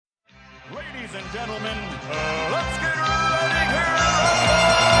Ladies and gentlemen, let's get ready here.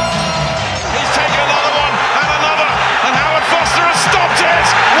 He's taken another one and another, and Howard Foster has stopped it.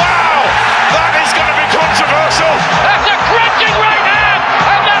 Wow, that is going to be controversial. That's a crunching right hand,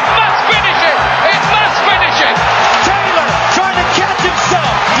 and that must finish it. It must finish it. Taylor trying to catch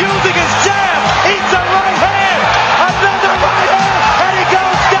himself, using his jab, eats a right hand, another right hand, and he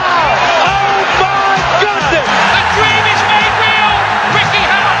goes down. Oh my goodness! The dream is made real. Ricky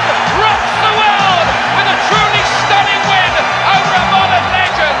Hatton rocks the world with a truly stunning win over a modern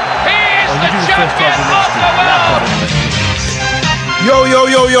legend. He is the champion of the world.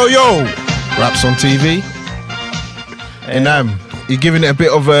 Yo. Raps on TV. And you're giving it a bit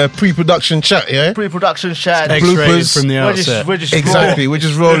of a pre-production chat, yeah? Pre-production chat. Bloopers from the outset. We're just Exactly, raw. we're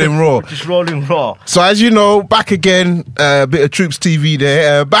just rolling raw. Just rolling raw. So as you know, back again, a bit of Troops TV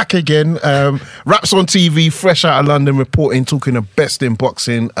there. Back again, Raps on TV, fresh out of London, reporting, talking the best in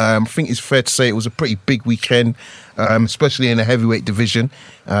boxing. I think it's fair to say it was a pretty big weekend, especially in the heavyweight division.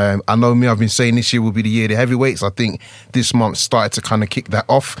 I know I've been saying this year will be the year of the heavyweights. I think this month started to kind of kick that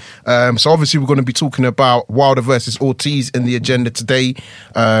off. So obviously we're going to be talking about Wilder versus Ortiz in the agenda today.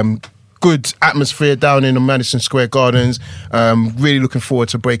 Good atmosphere down in the Madison Square Gardens. Really looking forward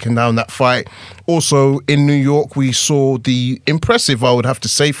to breaking down that fight. Also in New York, we saw the impressive, I would have to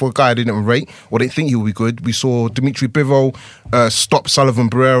say, for a guy I didn't rate or didn't think he would be good. We saw Dimitri Bivol stop Sullivan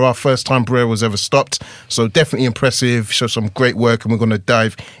Barrera. First time Barrera was ever stopped. So definitely impressive. Showed some great work, and we're going to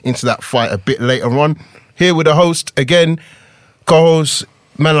dive into that fight a bit later on. Here with the host again, co-host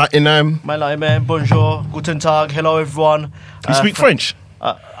man like Inam. Man like man, bonjour, guten tag, hello everyone. You speak French?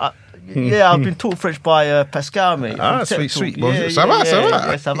 Yeah, I've been taught French by Pascal, mate. Sweet. Yeah, Ça va?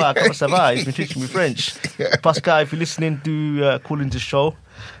 Yeah, ça va. Comment ça va? He's been teaching me French. Pascal, if you're listening, do call into the show.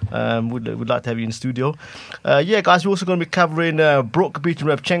 We'd like to have you in the studio. Guys, we're also going to be covering Brook beating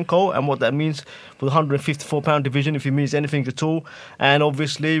Rabchenko and what that means for the 154-pound division, if it means anything at all. And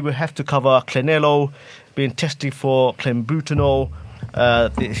obviously, we have to cover Canelo being tested for clenbuterol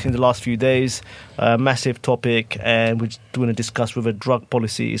in the last few days. Massive topic, and we're going to discuss whether drug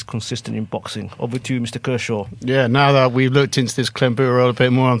policy is consistent in boxing. Over to you, Mr. Kershaw. Yeah, now that we've looked into this clenbuterol a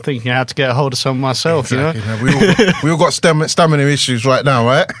bit more, I'm thinking how to get a hold of some myself. Exactly. You know, we all got stamina issues right now,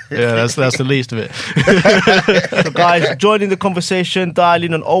 right? Yeah, that's the least of it. So guys, join in the conversation, dial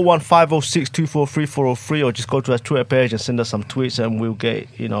in on 01506243403, or just go to our Twitter page and send us some tweets, and we'll get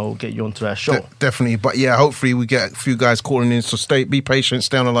you onto our show. Definitely, but yeah, hopefully we get a few guys calling in, so be patient,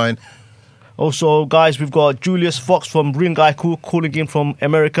 stay on the line. Also, guys, we've got Julius Fox from Ring Guy calling in from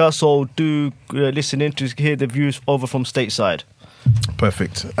America, so do listen in to hear the views over from stateside.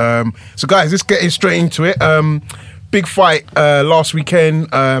 Perfect. So guys, let's get straight into it. Big fight last weekend.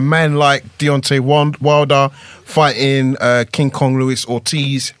 Man like Deontay Wilder fighting King Kong Luis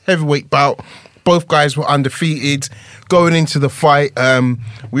Ortiz. Heavyweight bout. Both guys were undefeated. Going into the fight,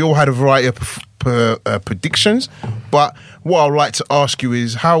 we all had a variety of predictions, but what I'd like to ask you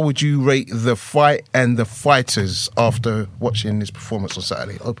is, how would you rate the fight and the fighters after watching this performance on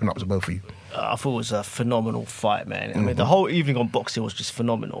Saturday? Open up to both of you. I thought it was a phenomenal fight, man. I mean, the whole evening on boxing was just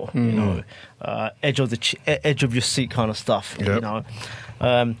phenomenal. You know, edge of your seat kind of stuff. Yep. You know,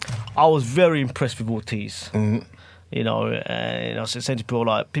 I was very impressed with Ortiz. You know, and I was saying to people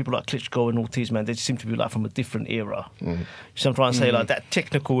like Klitschko and Ortiz, man, they seem to be like from a different era. So I'm trying to say, like, that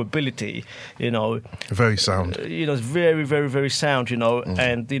technical ability, you know, Very sound. You know, it's very, very, very sound. You know,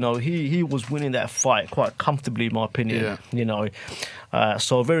 and you know, he was winning that fight quite comfortably, in my opinion. Yeah. You know,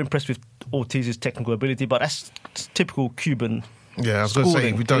 so very impressed with Ortiz's technical ability, but that's typical Cuban. Yeah, I was going to say,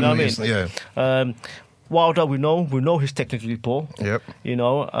 schooling, we don't you know know. what I mean? Yeah. Wilder, we know he's technically poor. Yep. You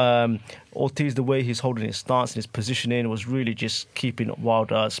know, Ortiz, the way he's holding his stance and his positioning was really just keeping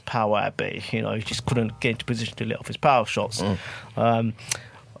Wilder's power at bay. You know, he just couldn't get into position to let off his power shots.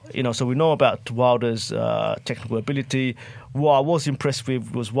 You know, so we know about Wilder's technical ability. What I was impressed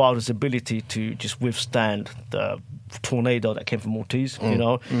with was Wilder's ability to just withstand the tornado that came from Ortiz. You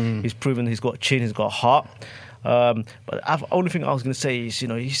know, he's proven he's got chin, he's got heart. But the only thing I was going to say is, you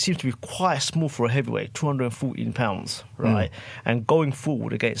know, he seems to be quite small for a heavyweight, 214 pounds, right? And going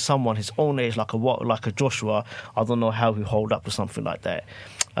forward against someone his own age, like a Joshua, I don't know how he'll hold up to something like that.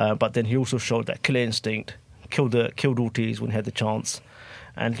 But then he also showed that killer instinct, killed Ortiz when he had the chance.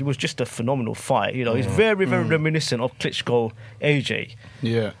 And he was just a phenomenal fight. You know, he's very, very reminiscent of Klitschko AJ.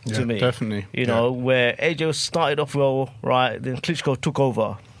 Yeah, to me, definitely. You know, where AJ started off well, right? Then Klitschko took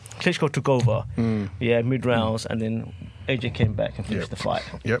over. Mid rounds, and then AJ came back and finished the fight.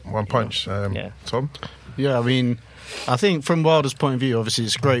 Yep, one punch. Yeah. Tom? Yeah, I mean, I think from Wilder's point of view, obviously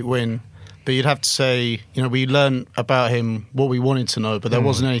it's a great win. But you'd have to say, we learned about him what we wanted to know, but there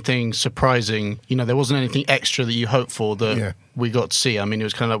wasn't anything surprising. There wasn't anything extra that you hoped for that we got to see. I mean, it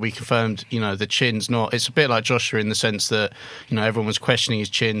was kind of like we confirmed, the chin's not... It's a bit like Joshua in the sense that, everyone was questioning his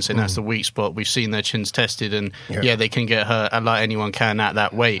chin, saying that's the weak spot. We've seen their chins tested, and they can get hurt like anyone can at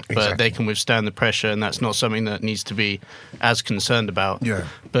that weight, but they can withstand the pressure, and that's not something that needs to be as concerned about. Yeah.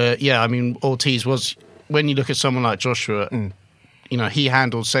 But, I mean, Ortiz was... When you look at someone like Joshua... he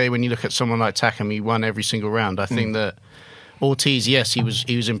handled, say, when you look at someone like Takam, he won every single round. I think that Ortiz, yes, he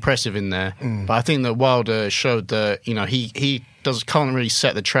was impressive in there, but I think that Wilder showed that, he can't really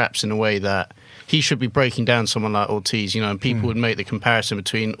set the traps in a way that he should be breaking down someone like Ortiz, and people would make the comparison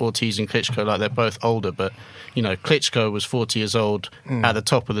between Ortiz and Klitschko, like they're both older, but, Klitschko was 40 years old at the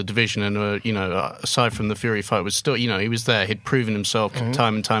top of the division, and, aside from the Fury fight, was still, he was there. He'd proven himself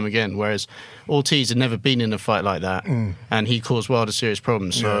time and time again, whereas Ortiz had never been in a fight like that, and he caused Wilder serious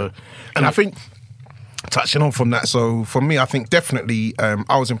problems. So, and I think, touching on from that, so for me, I think definitely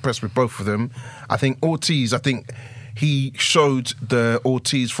I was impressed with both of them. I think Ortiz, he showed the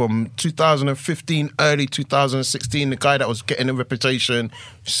Ortiz from 2015, early 2016, the guy that was getting a reputation,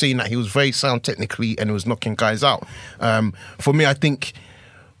 seeing that he was very sound technically and he was knocking guys out. For me, I think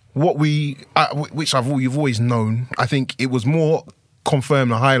what which you've always known, I think it was more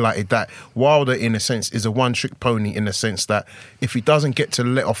confirmed and highlighted that Wilder, in a sense, is a one-trick pony, in the sense that if he doesn't get to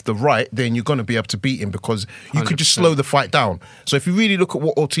let off the right, then you're going to be able to beat him, because you 100%. Could just slow the fight down. So if you really look at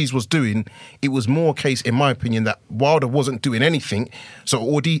what Ortiz was doing, it was more a case, in my opinion, that Wilder wasn't doing anything. So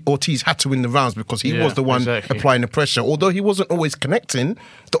Ortiz had to win the rounds because he was the one applying the pressure. Although he wasn't always connecting,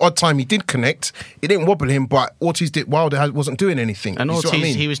 the odd time he did connect, it didn't wobble him, but Wilder wasn't doing anything. And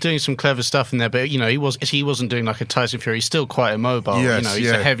Ortiz, he was doing some clever stuff in there, but he wasn't doing like a Tyson Fury. He's still quite immobile. Yes, he's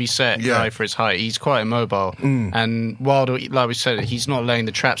a heavy set guy for his height. He's quite immobile. And Wilder, like we said, he's not laying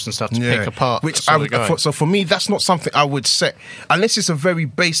the traps and stuff to pick apart. So for me, that's not something I would set, unless it's a very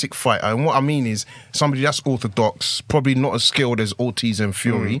basic fight. And what I mean is somebody that's orthodox, probably not as skilled as Ortiz and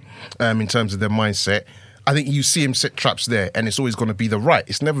Fury in terms of their mindset. I think you see him set traps there, and it's always going to be the right.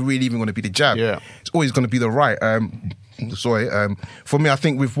 It's never really even going to be the jab. Yeah. It's always going to be the right. For me, I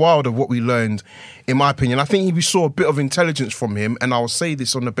think with Wilder, what we learned, in my opinion, I think we saw a bit of intelligence from him, and I'll say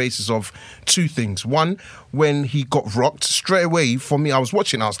this on the basis of two things. One, when he got rocked, straight away, for me, I was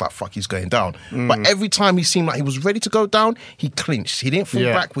watching, I was like, fuck, he's going down. But every time he seemed like he was ready to go down, he clinched. He didn't fall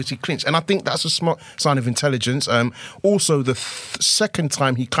backwards, he clinched. And I think that's a smart sign of intelligence. Also, the second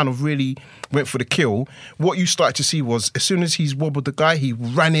time he kind of really went for the kill, what you started to see was, as soon as he's wobbled the guy, he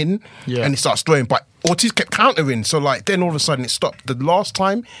ran in and he starts throwing. But Ortiz kept countering, so then all of a sudden it stopped. The last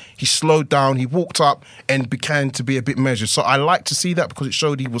time he slowed down, he walked up and began to be a bit measured. So I like to see that because it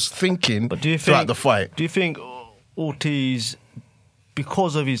showed he was thinking throughout the fight. Do you think Ortiz,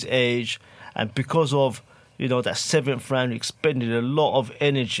 because of his age and because of that 7th round, he expended a lot of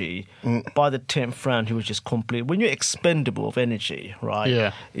energy. By the 10th round, he was just complete. When you're expendable of energy, right?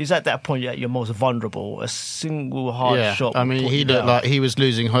 Yeah. Is at that point you're most vulnerable. A single hard shot. I mean, he looked like he was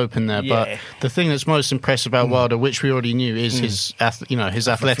losing hope in there. But the thing that's most impressive about Wilder, which we already knew, is his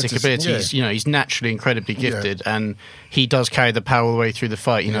athletic ability. He's naturally incredibly gifted, and he does carry the power all the way through the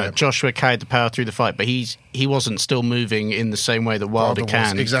fight. Joshua carried the power through the fight, but he wasn't still moving in the same way that Wilder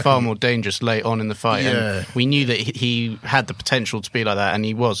can. Exactly. Far more dangerous late on in the fight. And we knew that he had the potential to be like that, and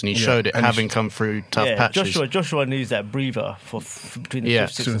he was, and he showed it, having come through tough patches. Joshua needs that breather for between the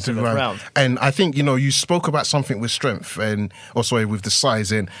 5th, 6th and 7th round. And I think, you spoke about something with strength and also with the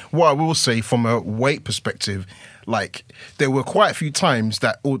size. And what I will say from a weight perspective, there were quite a few times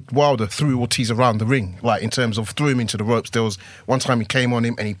that Wilder threw Ortiz around the ring, in terms of threw him into the ropes. There was one time he came on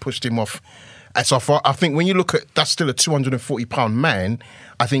him and he pushed him off. And so I think when you look at, that's still a 240-pound man.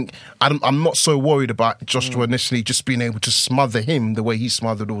 I think I'm not so worried about Joshua initially just being able to smother him the way he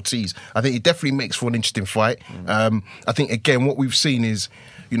smothered Ortiz. I think it definitely makes for an interesting fight. I think, again, what we've seen is,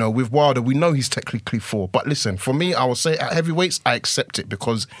 with Wilder, we know he's technically full. But listen, for me, I will say at heavyweights, I accept it,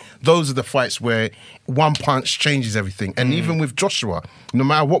 because those are the fights where one punch changes everything. And even with Joshua, no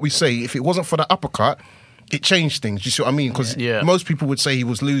matter what we say, if it wasn't for the uppercut, it changed things. You see what I mean? Because most people would say he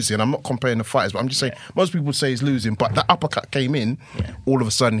was losing. I'm not comparing the fighters, but I'm just saying most people would say he's losing. But the uppercut came in, all of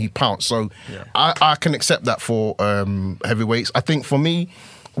a sudden he pounced. So I can accept that for heavyweights. I think for me,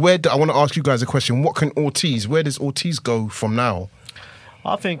 I want to ask you guys a question. Where does Ortiz go from now?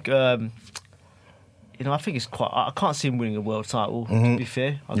 I think, I think it's quite... I can't see him winning a world title, to be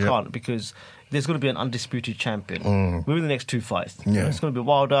fair. I can't, because there's going to be an undisputed champion within the next two fights. It's going to be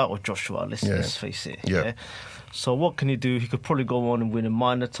Wilder or Joshua, let's face it. So what can he do? He could probably go on and win a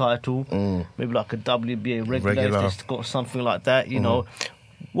minor title, maybe like a WBA regular if he's got something like that,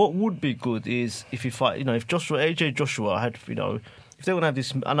 what would be good is if you fight, if AJ Joshua had, if they're going to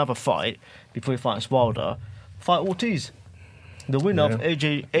have another fight before he fights Wilder, fight Ortiz. The winner of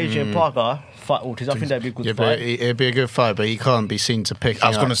AJ and Parker fight Ortiz. I think that'd be a good fight. It'd be a good fight, but he can't be seen to pick. I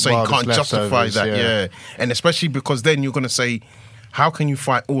was going to say, you can't justify that, yeah. And especially because then you're going to say, how can you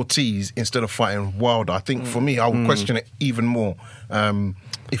fight Ortiz instead of fighting Wilder? I think for me, I would question it even more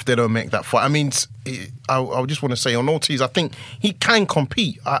if they don't make that fight. I mean, I just want to say on Ortiz, I think he can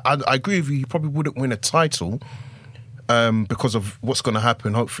compete. I agree with you, he probably wouldn't win a title because of what's going to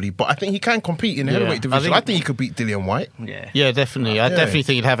happen, hopefully. But I think he can compete in the heavyweight division. I think he could beat Dillian White. Yeah, definitely. I definitely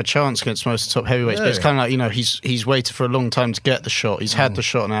think he'd have a chance against most of the top heavyweights. But it's kind of like, he's waited for a long time to get the shot. He's had the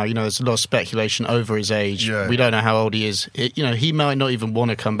shot now. There's a lot of speculation over his age. Yeah. We don't know how old he is. He might not even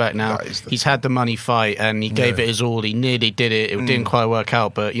want to come back now. He's had the money fight and he gave it his all. He nearly did it. It didn't quite work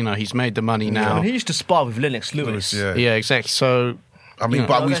out, but, he's made the money now. I mean, he used to spar with Lennox Lewis. Yeah, exactly. So... I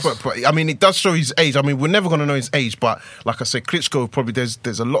mean, it does show his age. I mean, we're never going to know his age, but like I said, Klitschko probably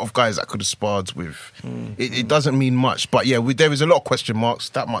there's a lot of guys that could have sparred with. It doesn't mean much, but there is a lot of question marks.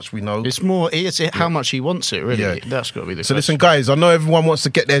 That much we know. It's more how much he wants it, really. Yeah. That's got to be the question. Listen, guys, I know everyone wants to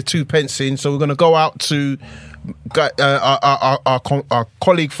get their 2 pence in, so we're going to go out to our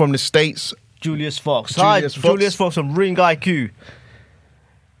colleague from the States, Julius Fox. Julius Fox from Ring IQ.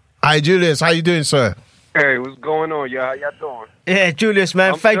 Hi, Julius. How you doing, sir? Hey, what's going on, y'all? How y'all doing? Yeah, Julius,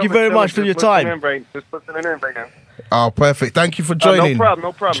 man, thank you very much for your time. Just listening in right now. Oh, perfect. Thank you for joining.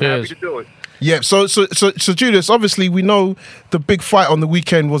 No problem. Cheers. Happy to do it. Yeah, so Julius, obviously we know the big fight on the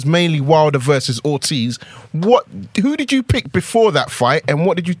weekend was mainly Wilder versus Ortiz. Who did you pick before that fight, and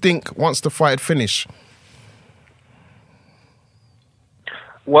what did you think once the fight had finished?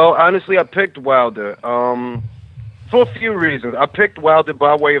 Well, honestly, I picked Wilder for a few reasons. I picked Wilder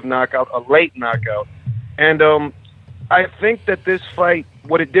by way of knockout, a late knockout. And I think that this fight,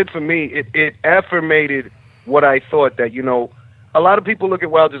 what it did for me, it affirmated what I thought, that, a lot of people look at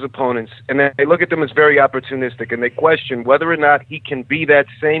Wilder's opponents and they look at them as very opportunistic, and they question whether or not he can be that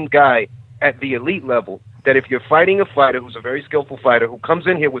same guy at the elite level. That if you're fighting a fighter who's a very skillful fighter who comes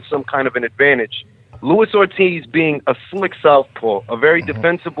in here with some kind of an advantage, Luis Ortiz being a slick southpaw, a very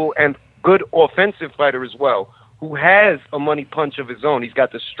defensible and good offensive fighter as well, who has a money punch of his own. He's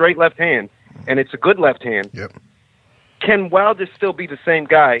got the straight left hand, and it's a good left hand. Yep. Can Wilder still be the same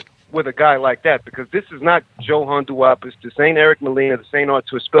guy with a guy like that? Because this is not Johan Duapis, this ain't Eric Molina, this ain't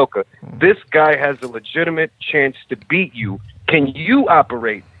Artur Spilka. This guy has a legitimate chance to beat you. Can you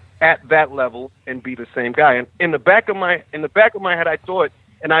operate at that level and be the same guy? And in the back of my head, I thought,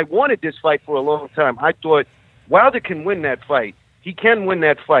 and I wanted this fight for a long time, I thought Wilder can win that fight. He can win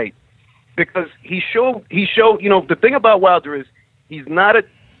that fight because he showed. The thing about Wilder is he's not a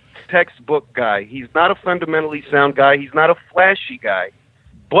textbook guy. He's not a fundamentally sound guy. He's not a flashy guy,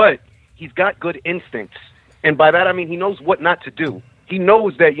 but he's got good instincts. And by that, I mean, he knows what not to do. He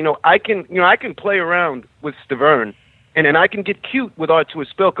knows that, I can play around with Stavern and I can get cute with Artur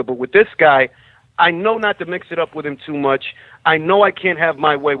Spilka, but with this guy, I know not to mix it up with him too much. I know I can't have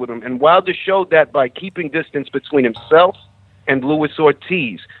my way with him. And Wilder showed that by keeping distance between himself and Luis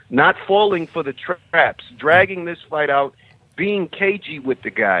Ortiz, not falling for the traps, dragging this fight out, being cagey with the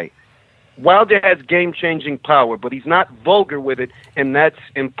guy. Wilder has game-changing power, but he's not vulgar with it, and that's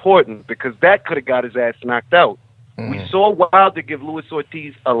important because that could have got his ass knocked out. We saw Wilder give Luis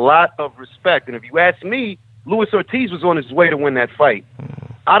Ortiz a lot of respect, and if you ask me, Luis Ortiz was on his way to win that fight.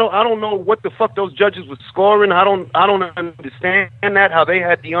 I don't know what the fuck those judges were scoring. I don't understand that, how they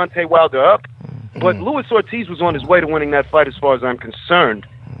had Deontay Wilder up, but Luis Ortiz was on his way to winning that fight as far as I'm concerned.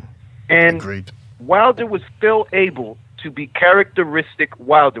 And Agreed. Wilder was still able to be characteristic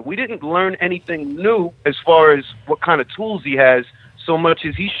Wilder. We didn't learn anything new as far as what kind of tools he has, so much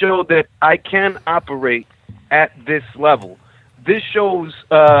as he showed that I can operate at this level. This shows,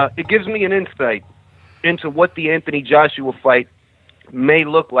 it gives me an insight into what the Anthony Joshua fight may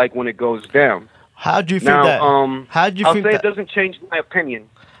look like when it goes down. How do you think that? How do you I'll think say that? it doesn't change my opinion.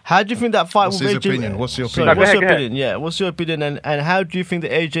 How do you think that fight What's will his AJ? opinion? What's your Sorry, opinion? what's your Go ahead. opinion? Yeah, what's your opinion? And how do you think the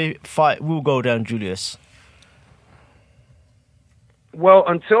AJ fight will go down, Julius? Well,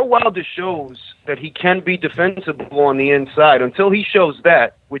 until Wilder shows that he can be defensible on the inside, until he shows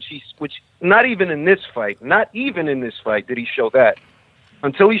that, which not even in this fight did he show that.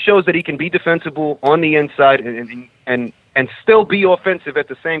 Until he shows that he can be defensible on the inside and still be offensive at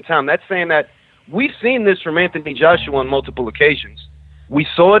the same time. That's saying that we've seen this from Anthony Joshua on multiple occasions. We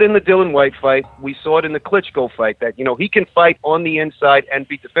saw it in the Dillian White fight. We saw it in the Klitschko fight that, he can fight on the inside and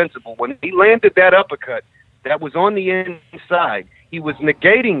be defensible. When he landed that uppercut that was on the inside. He was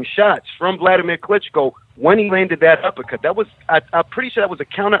negating shots from Vladimir Klitschko when he landed that uppercut. That was, I'm pretty sure that was a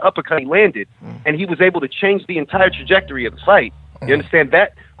counter uppercut he landed, and he was able to change the entire trajectory of the fight. You understand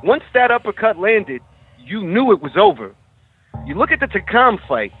that? Once that uppercut landed, you knew it was over. You look at the Takam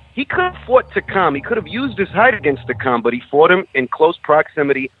fight. He could have fought Takam. He could have used his height against Takam, but he fought him in close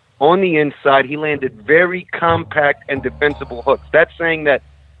proximity on the inside. He landed very compact and defensible hooks. That's saying that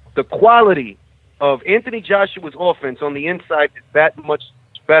the quality of Anthony Joshua's offense on the inside is that much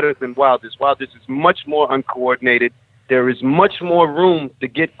better than Wilder's. Wilder's is much more uncoordinated. There is much more room to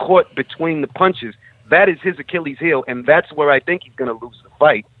get caught between the punches. That is his Achilles heel, and that's where I think he's going to lose the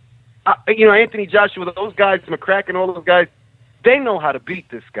fight. Anthony Joshua, those guys, McCracken, all those guys, they know how to beat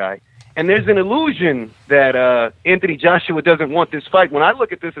this guy. And there's an illusion that Anthony Joshua doesn't want this fight. When I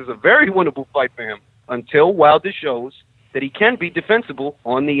look at this as a very winnable fight for him, until Wilder shows that he can be defensible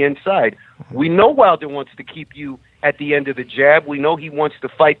on the inside. We know Wilder wants to keep you at the end of the jab. We know he wants to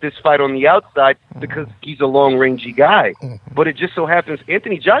fight this fight on the outside because he's a long-rangey guy. But it just so happens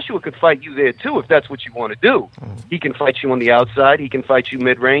Anthony Joshua could fight you there too if that's what you want to do. He can fight you on the outside. He can fight you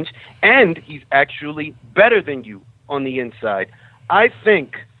mid-range. And he's actually better than you on the inside. I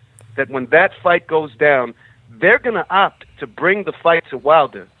think that when that fight goes down, they're going to opt to bring the fight to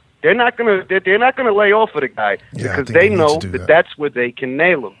Wilder. They're not going to lay off of the guy because they know that that's where they can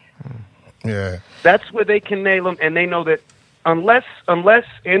nail him. Yeah, that's where they can nail him, and they know that unless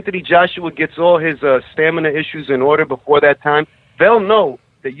Anthony Joshua gets all his stamina issues in order before that time, they'll know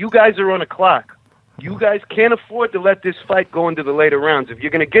that you guys are on a clock. You guys can't afford to let this fight go into the later rounds. If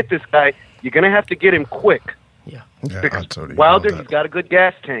you're going to get this guy, you're going to have to get him quick. Yeah, because totally Wilder, he's got a good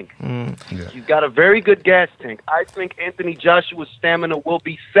gas tank. Yeah. He's got a very good gas tank. I think Anthony Joshua's stamina will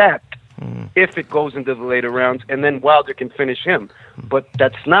be sapped if it goes into the later rounds, and then Wilder can finish him. But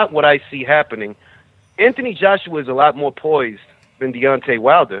that's not what I see happening. Anthony Joshua is a lot more poised than Deontay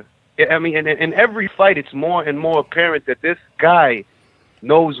Wilder. I mean, in every fight, it's more and more apparent that this guy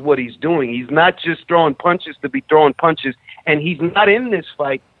knows what he's doing. He's not just throwing punches to be throwing punches, and he's not in this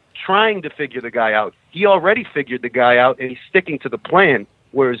fight trying to figure the guy out. He already figured the guy out, and he's sticking to the plan,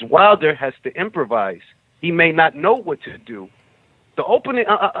 whereas Wilder has to improvise. He may not know what to do. The opening,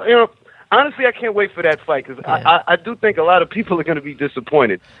 honestly, I can't wait for that fight because I do think a lot of people are going to be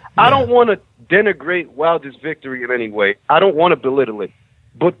disappointed. Yeah. I don't want to denigrate Wilder's victory in any way. I don't want to belittle it.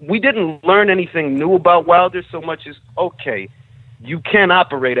 But we didn't learn anything new about Wilder so much as, okay, you can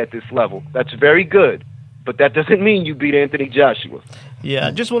operate at this level. That's very good. But that doesn't mean you beat Anthony Joshua. Yeah,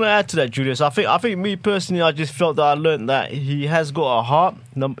 I just want to add to that, Julius. I think me personally, I just felt that I learned that he has got a heart,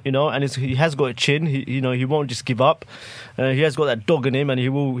 and he has got a chin. He won't just give up. He has got that dog in him, and he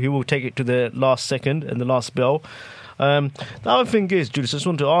will take it to the last second and the last bell. The other thing is, Julius, I just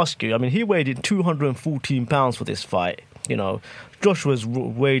want to ask you. I mean, he weighed in 214 pounds for this fight. Joshua's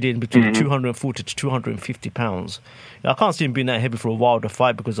weighed in between 240 to 250 pounds. I can't see him being that heavy for a Wilder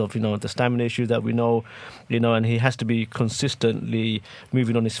fight because of the stamina issues that we know, and he has to be consistently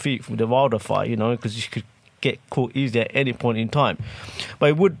moving on his feet for the Wilder fight, because he could get caught easily at any point in time. But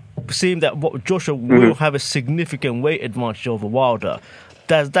it would seem that Joshua will have a significant weight advantage over Wilder.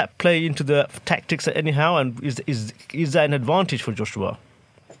 Does that play into the tactics anyhow, and is that an advantage for Joshua?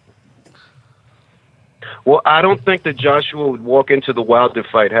 Well, I don't think that Joshua would walk into the Wilder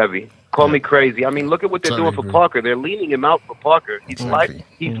fight heavy. Call me crazy. I mean, look at what they're doing for Parker. They're leaning him out for Parker. He's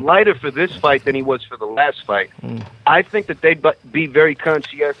lighter for this fight than he was for the last fight. I think that they'd be very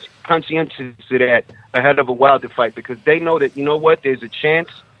conscientious of that ahead of a Wilder fight because they know that, there's a chance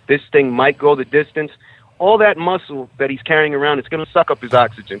this thing might go the distance. All that muscle that he's carrying around, it's going to suck up his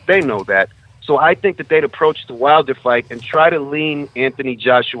oxygen. They know that. So I think that they'd approach the Wilder fight and try to lean Anthony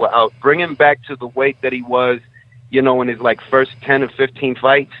Joshua out, bring him back to the weight that he was, in his first 10 or 15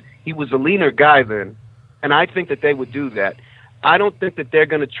 fights. He was a leaner guy then, and I think that they would do that. I don't think that they're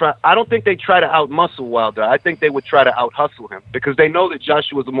going to try. I don't think they try to out-muscle Wilder. I think they would try to out-hustle him because they know that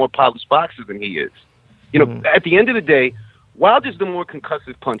Joshua's a more polished boxer than he is. At the end of the day, Wilder's the more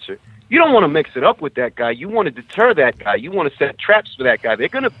concussive puncher. You don't want to mix it up with that guy. You want to deter that guy. You want to set traps for that guy. They're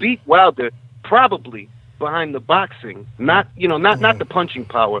going to beat Wilder probably behind the boxing, not the punching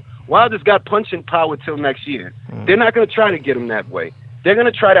power. Wilder's got punching power till next year. They're not going to try to get him that way. They're going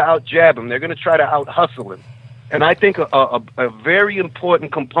to try to out-jab him. They're going to try to out-hustle him. And I think a very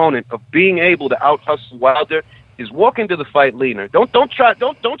important component of being able to out-hustle Wilder is walk into the fight leaner. Don't try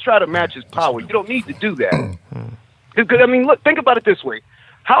to match his power. You don't need to do that. Because look, think about it this way.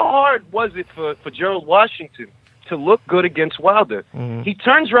 How hard was it for Gerald Washington to look good against Wilder? He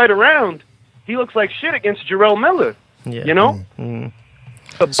turns right around. He looks like shit against Jarrell Miller. Yeah.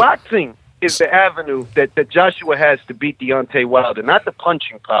 The boxing is the avenue that Joshua has to beat Deontay Wilder, not the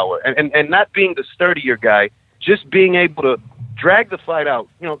punching power and not being the sturdier guy, just being able to drag the fight out.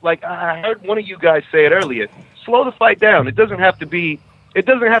 You know, like I heard one of you guys say it earlier, slow the fight down. It doesn't have to be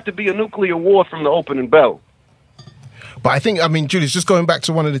a nuclear war from the opening bell. But I think, Julius, just going back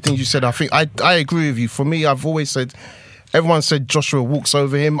to one of the things you said, I think I agree with you. For me, I've always said, everyone said Joshua walks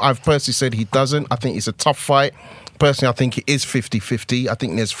over him. I've personally said he doesn't. I think it's a tough fight. Personally, I think it is 50-50. I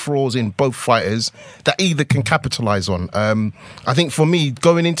think there's flaws in both fighters that either can capitalise on. I think for me,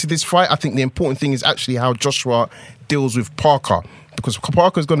 going into this fight, I think the important thing is actually how Joshua deals with Parker. Because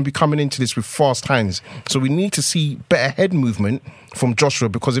Parker's going to be coming into this with fast hands. So we need to see better head movement from Joshua,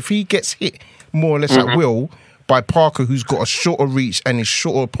 because if he gets hit more or less at will by Parker, who's got a shorter reach and is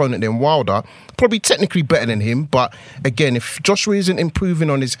shorter opponent than Wilder, probably technically better than him. But again, if Joshua isn't improving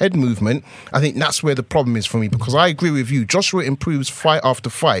on his head movement, I think that's where the problem is for me, because I agree with you. Joshua improves fight after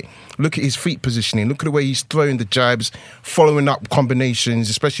fight. Look at his feet positioning. Look at the way he's throwing the jabs, following up combinations,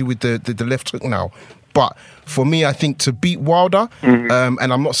 especially with the left hook now. But for me, I think to beat Wilder,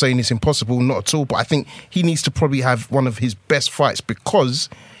 and I'm not saying it's impossible, not at all, but I think he needs to probably have one of his best fights, because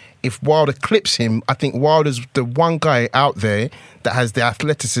if Wilder clips him, I think Wilder's the one guy out there that has the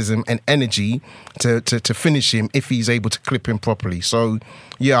athleticism and energy to finish him if he's able to clip him properly. So,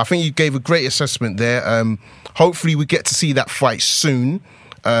 yeah, I think you gave a great assessment there. Hopefully we get to see that fight soon.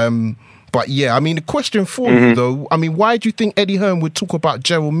 But, yeah, the question for you, though, why do you think Eddie Hearn would talk about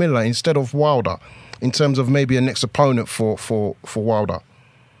Gerald Miller instead of Wilder in terms of maybe a next opponent for Wilder?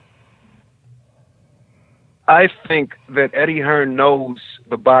 I think that Eddie Hearn knows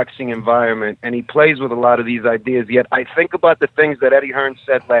the boxing environment, and he plays with a lot of these ideas. Yet I think about the things that Eddie Hearn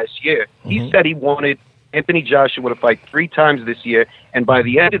said last year. He said he wanted Anthony Joshua to fight 3 times this year, and by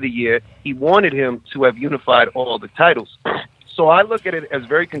the end of the year, he wanted him to have unified all the titles. So I look at it as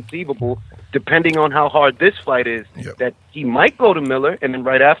very conceivable, depending on how hard this fight is, that he might go to Miller, and then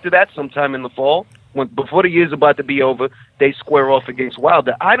right after that, sometime in the fall, before the year's about to be over, they square off against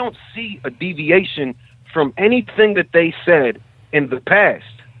Wilder. I don't see a deviation from anything that they said in the past.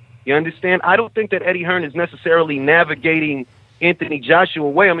 You understand? I don't think that Eddie Hearn is necessarily navigating Anthony Joshua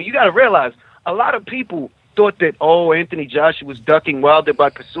away. You got to realize, a lot of people thought that, Anthony Joshua was ducking Wilder by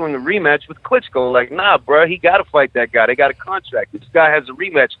pursuing a rematch with Klitschko. Like, nah, bro, he got to fight that guy. They got a contract. This guy has a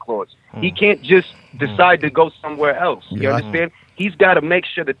rematch clause. He can't just decide to go somewhere else. You understand? He's got to make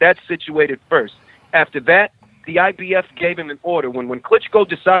sure that that's situated first. After that, the IBF gave him an order. When Klitschko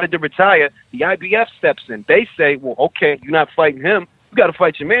decided to retire, the IBF steps in. They say, well, okay, you're not fighting him. You got to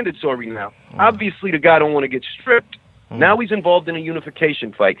fight your mandatory now. Obviously, the guy don't want to get stripped. Now he's involved in a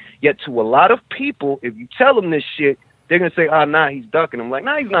unification fight. Yet to a lot of people, if you tell them this shit, they're going to say, nah, he's ducking. I'm like,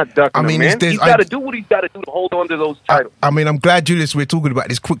 nah, he's not ducking him, man. He's got to do what he's got to do to hold on to those titles. I'm glad, Julius, we're talking about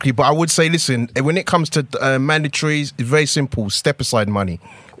this quickly, but I would say, listen, when it comes to mandatories, it's very simple. Step aside money.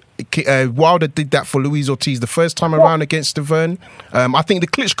 Wilder did that for Luis Ortiz the first time around against Deverne. I think the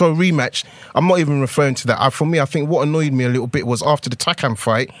Klitschko rematch, I'm not even referring to that. For me, I think what annoyed me a little bit was after the Takam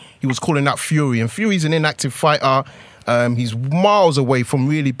fight, he was calling out Fury, and Fury's an inactive fighter. He's miles away from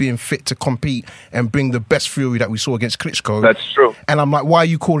really being fit to compete and bring the best Fury that we saw against Klitschko. That's true. And I'm like, why are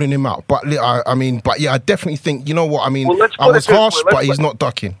you calling him out? But I definitely think, you know what? I was harsh, but he's not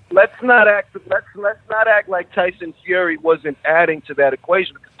ducking. Let's not act like Tyson Fury wasn't adding to that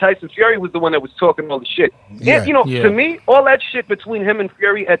equation, because Tyson Fury was the one that was talking all the shit. Yeah. To me, all that shit between him and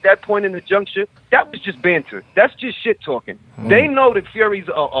Fury at that point in the juncture, that was just banter. That's just shit talking. They know that Fury's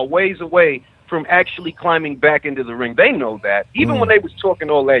a ways away from actually climbing back into the ring. They know that. Even when they was talking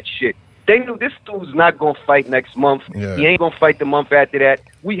all that shit, they knew this dude's not going to fight next month. Yeah. He ain't going to fight the month after that.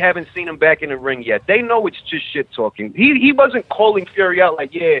 We haven't seen him back in the ring yet. They know it's just shit talking. He wasn't calling Fury out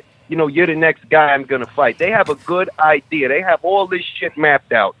like, you're the next guy I'm going to fight. They have a good idea. They have all this shit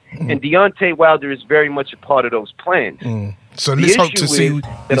mapped out. And Deontay Wilder is very much a part of those plans. So let's hope to see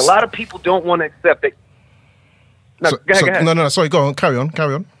that a lot of people don't want to accept it. No, go ahead. No, sorry, go on. Carry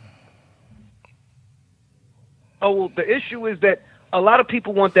on. Oh, well, the issue is that a lot of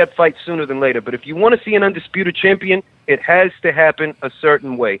people want that fight sooner than later. But if you want to see an undisputed champion, it has to happen a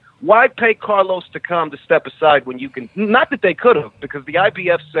certain way. Why pay Carlos Takam to step aside when you can? Not that they could have, because the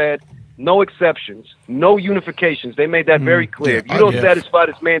IBF said no exceptions, no unifications. They made that very clear. If you don't satisfy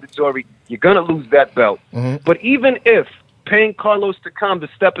this mandatory, you're going to lose that belt. But even if paying Carlos Takam to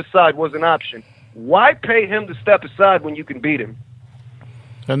step aside was an option, why pay him to step aside when you can beat him?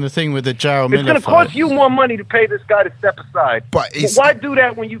 And the thing with the Gerald Miller fight, it's going to cost you more money to pay this guy to step aside. But why do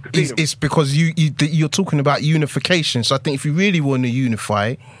that when you can beat him? It's because you're talking about unification. So I think if you really want to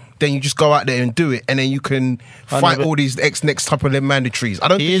unify, then you just go out there and do it, and then you can fight all these next couple of mandatories. I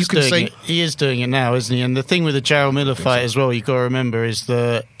don't think you can say he is doing it now, isn't he? And the thing with the Jarrell Miller fight as well, you got to remember is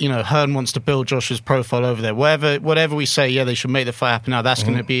that Hearn wants to build Joshua's profile over there. Whatever we say, they should make the fight happen now. That's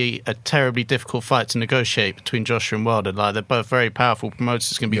going to be a terribly difficult fight to negotiate between Joshua and Wilder. Like, they're both very powerful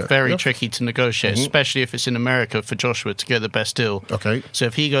promoters. It's going to be very tricky to negotiate, especially if it's in America for Joshua to get the best deal. Okay. So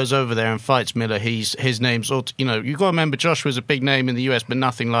if he goes over there and fights Miller, his name's you got to remember Joshua's a big name in the US, but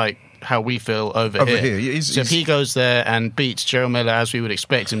nothing like how we feel over here. So if he goes there and beats Jarrell Miller as we would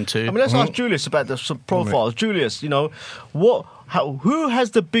expect him to, let's ask Julius about the profiles. Julius, who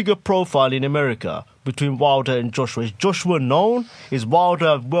has the bigger profile in America between Wilder and Joshua? Is Joshua known? Is Wilder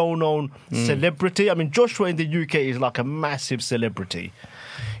a well-known celebrity? I mean, Joshua in the UK is like a massive celebrity.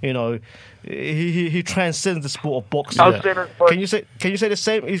 He transcends the sport of boxing. Can you say the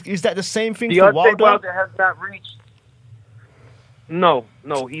same? Is that the same thing for Wilder? Wilder has not reached. No,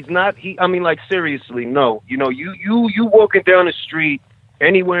 he's not. Seriously, no. You walking down the street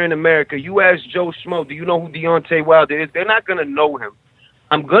anywhere in America, you ask Joe Schmo, do you know who Deontay Wilder is? They're not going to know him.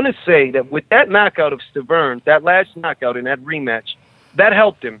 I'm going to say that with that knockout of Stavern, that last knockout in that rematch, that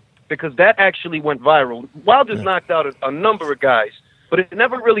helped him because that actually went viral. Wilder's knocked out a number of guys, but it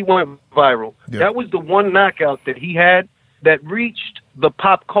never really went viral. Yeah. That was the one knockout that he had that reached the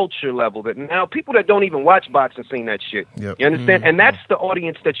pop culture level that now people that don't even watch boxing seen that shit. Yep. You understand? And that's the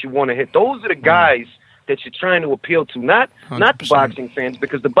audience that you want to hit. Those are the guys that you're trying to appeal to, not the boxing fans,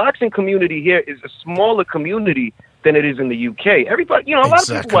 because the boxing community here is a smaller community than it is in the UK. Everybody, a lot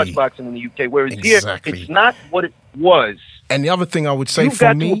of people watch boxing in the UK, whereas here it's not what it was. And the other thing I would say You've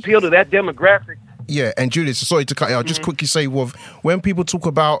got to appeal to that demographic. Yeah, and Julius, sorry to cut you out. I'll just quickly say, when people talk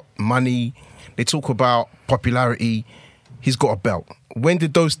about money, they talk about popularity. He's got a belt. When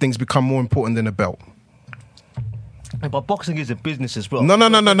did those things become more important than a belt? But boxing is a business as well. No.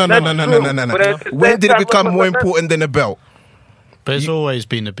 When did it become more important than a belt? But it's always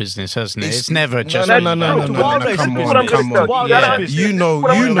been a business, hasn't it? It's never just... No. Come on. You know.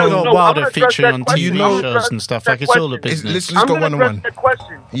 Wilder featuring on TV shows and stuff. Like, it's all a business. Let's go one-on-one.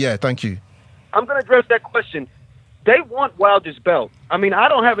 Question. Yeah, thank you. I'm going to address that question. They want Wilder's belt. I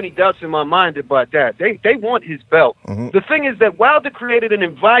don't have any doubts in my mind about that. They want his belt. The thing is that Wilder created an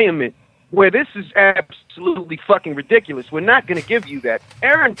environment where this is absolutely fucking ridiculous. We're not going to give you that.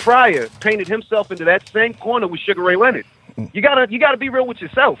 Aaron Pryor painted himself into that same corner with Sugar Ray Leonard. You gotta be real with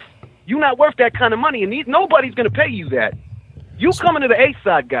yourself. You're not worth that kind of money, and nobody's going to pay you that. You coming to the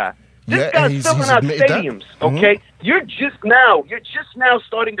A-side guy. This guy's selling out stadiums, okay? You're just now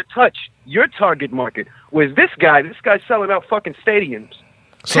starting to touch your target market. Whereas this guy's selling out fucking stadiums.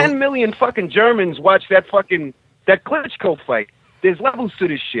 10 million fucking Germans watch that Klitschko fight. There's levels to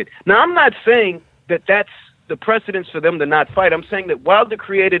this shit. Now, I'm not saying that that's the precedence for them to not fight. I'm saying that Wilder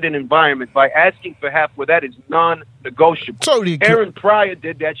created an environment by asking for half where that is non-negotiable. Totally. Aaron Pryor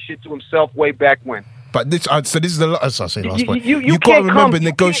did that shit to himself way back when. But this is the last point. You got to remember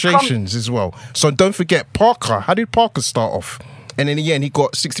negotiations as well. So don't forget Parker. How did Parker start off? And in the end, he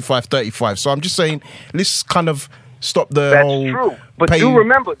got 65-35. So I'm just saying, let's kind of stop the whole. That's true. But do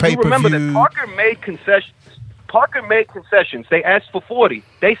remember that Parker made concessions. They asked for 40.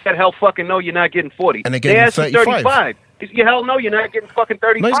 They said, hell fucking no, you're not getting 40. And they asked for 35. Hell no, you're not getting fucking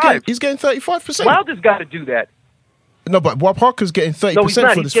 35. No, he's getting 35%. Wilder's got to do that. No, but Parker's getting 30% for this fight. No, he's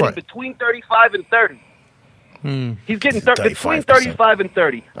not. He's getting between 35 and 30. He's getting between 35 and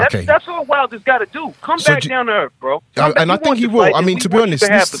 30. That's what Wilder's got to do. Come back down to earth, bro. And I think he will. To be honest,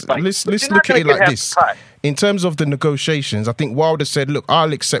 let's look at it like this. In terms of the negotiations, I think Wilder said, look,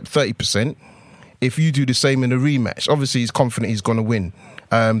 I'll accept 30% if you do the same in a rematch. Obviously, he's confident he's going to win.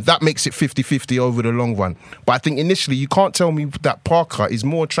 That makes it 50-50 over the long run. But I think initially, you can't tell me that Parker is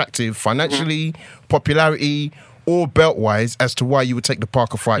more attractive financially, popularity, or belt-wise as to why you would take the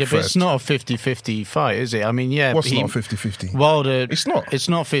Parker fight first. But it's not a 50-50 fight, is it? What's not a 50-50? Wilder... It's not. It's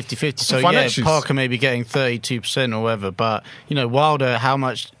not 50-50. So, Parker may be getting 32% or whatever, but, Wilder, how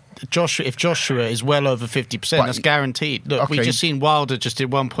much... if Joshua is well over 50%, that's guaranteed. Look, we just seen Wilder just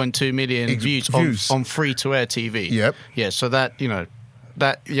did 1.2 million views on free-to-air TV. Yep. Yeah, so that, they're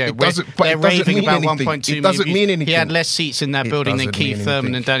raving about 1.2 million. It doesn't mean anything. He had less seats in that building than Keith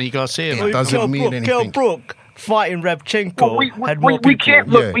Thurman and Danny Garcia. It doesn't mean anything. Kell Brook fighting Rabchenko had more we people. Can't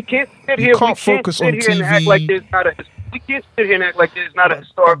look. We can't sit here. Can't focus on TV. And act like there's not a. We can't sit here and act like there's not a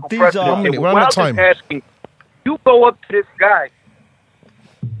historical precedent. We're out of time. Asking, you go up to this guy.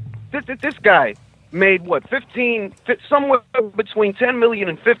 This guy made what 15, somewhere between 10 million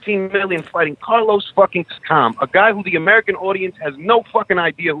and 15 million fighting Carlos fucking Takam, a guy who the American audience has no fucking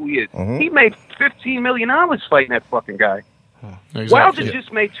idea who he is. He made $15 million fighting that fucking guy. Exactly. Wilder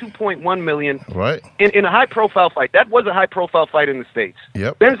just made $2.1 million Right. in a high-profile fight. That was a high-profile fight in the States.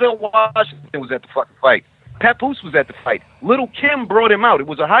 Yep. Denzel Washington was at the fucking fight. Papoose was at the fight. Little Kim brought him out. It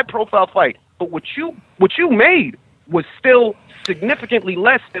was a high-profile fight. But what you made was still significantly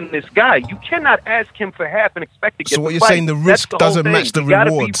less than this guy. You cannot ask him for half and expect to get So what the you're fight. saying, the risk That's the whole doesn't thing. match the You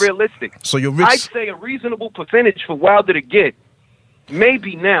gotta rewards. be realistic. So your I'd risk. say a reasonable percentage for Wilder to get.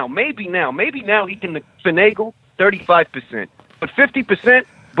 Maybe now he can finagle 35%, but 50%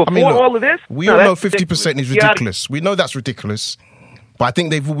 before Look, all of this. we no, all know that's 50% is You gotta- ridiculous. We know that's ridiculous. But I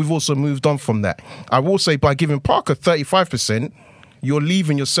think we've also moved on from that. I will say by giving Parker 35%, you're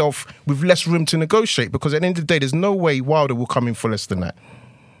leaving yourself with less room to negotiate, because at the end of the day, there's no way Wilder will come in for less than that.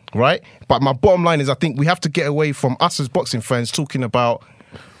 Right? But my bottom line is, I think we have to get away from us as boxing fans talking about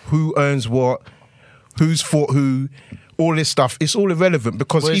who earns what, who's fought who, all this stuff. It's all irrelevant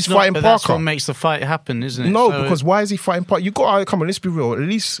because Well, he's it's not, fighting but Parker. That's what makes the fight happen, isn't it? No, So- because why is he fighting Parker? You got come on, let's be real. At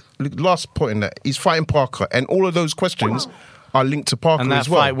least last point in that, he's fighting Parker, and all of those questions are linked to Parker and that as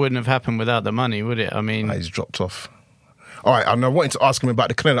well. fight wouldn't have happened without the money, would it? I mean, He's dropped off. All right, and I wanted to ask him about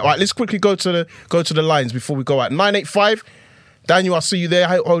the Canelo. All right, let's quickly go to the lines before we go out. 985. Daniel, I see you there,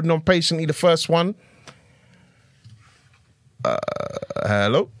 holding on patiently. The first one.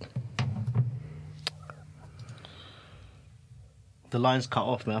 Hello. The line's cut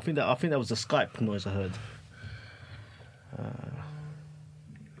off, man. I think that was the Skype noise I heard.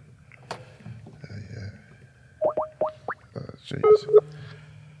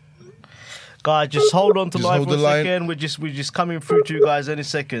 Guys, just hold on to Just line hold for a the line. second. We're just coming through to you guys any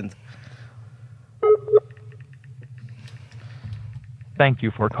second. Thank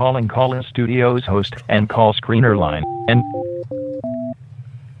you for calling Call-In Studios host and call screener line. And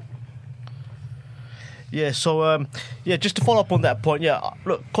Yeah, so just to follow up on that point,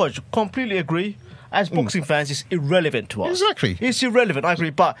 look, Coach, completely agree. As boxing fans, it's irrelevant to us. Exactly. It's irrelevant, I agree,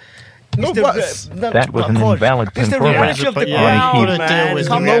 but... No it's the buts. That was an Coach, invalid it's the pin for reality rap. of the Yeah, ground, you gotta man. deal with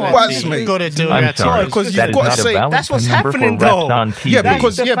Come the on. reality. Buts, mate. You've got to deal with I'm that. sorry, because that you've is got to not a say- valid That's what's pin number happening, for reps though. on TV. Yeah, That's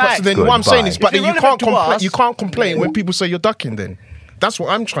because the but fact. then what I'm saying is, Goodbye. but then It's irrelevant to us. you can't complain when people say you're ducking. Then that's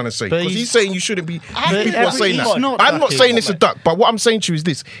what I'm trying to say. But Because he's he's- saying you shouldn't be. People are every- saying he's that. not I'm not ducking. saying it's a duck, but what I'm saying to you is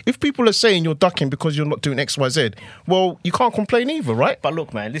this: if people are saying you're ducking because you're not doing X, Y, Z, well, you can't complain either, right? But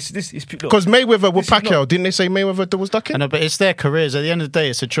look, man, this is... Because Mayweather with this is Pacquiao, not- didn't they say Mayweather was ducking? I know, but it's their careers. At the end of the day,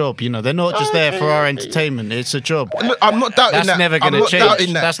 it's a job. You know, they're not just there for our entertainment. It's a job. Look, I'm not doubting That's that. never I'm going to not change.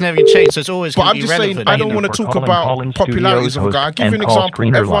 doubting that. That's never going to change. So it's always But going I'm to be just saying, relevant. I you don't know. want to For talk calling about Call-In popularities of a Studios guy. I'll give you an and call example.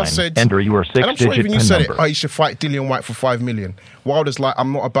 screener Everyone line. said, Enter your and I'm sure 6-digit even you PIN said it, number. oh, you should fight Dillian White for $5 million. Wilder's like,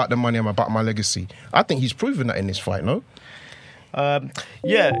 I'm not about the money, I'm about my legacy. I think he's proven that in this fight, no?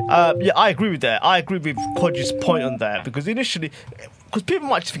 I agree with that. I agree with Kodji's point on that, because initially, because people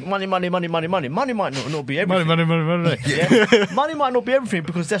might just think money might not be everything. Money. Yeah? Money might not be everything,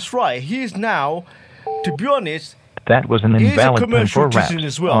 because that's right. He is now, to be honest, That was an he's a invalid pin commercial for raps. decision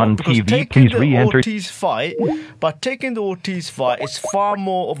as well. On because TV, taking please the re-enter. Ortiz fight, is far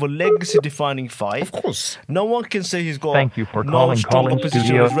more of a legacy-defining fight. Of course. No one can say he's got Thank you for no calling strong Call-In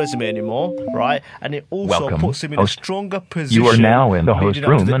position on his Studio. resume anymore, right? And it also Welcome, puts him in host. a stronger position. You are now in the host leading up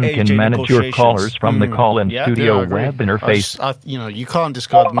to room the and AJ can manage your negotiations. callers from the Call-In Yeah. Studio I agree. web interface. You know, you can't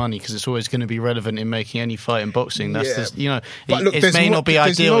discard money because it's always going to be relevant in making any fight in boxing. That's Yeah. just, you know, But look, it there's may no- not be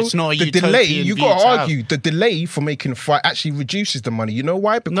there's ideal. no- It's not a the utopian delay. You view got to have. argue the delay for making a fight actually reduces the money. You know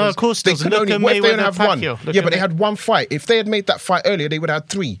why? Because No, of course it they doesn't. could Look only. at What if they only Mayweather, have one? Pacquiao. Look Yeah, at but they May- had one fight. If they had made that fight earlier, they would have had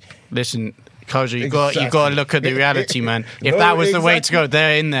three. Listen, Kojo, you got Exactly. to look at the reality, man. If No, that was the way to exactly. go,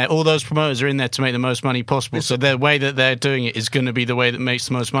 they're in there. All those promoters are in there to make the most money possible. So the way that they're doing it is going to be the way that makes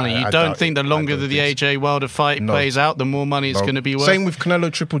the most money. I You doubt don't think it. the I longer don't that the think so. AJ Wilder fight No. plays out, the more money it's No. going to be worth. Same with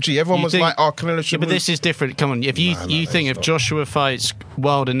Canelo Triple G. Everyone You was think- like, "Oh, Canelo Yeah, Triple." but this is different. Come on, if you think if Joshua fights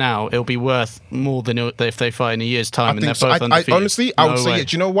Wilder now, it'll be worth more than if they fight in a year's time, I and think they're so. both undefeated. Honestly, I would No say way. it.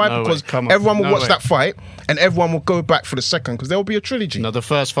 Do you know why? No way. Because Come on. everyone will No watch way. that fight, and everyone will go back for the second because there will be a trilogy. No, the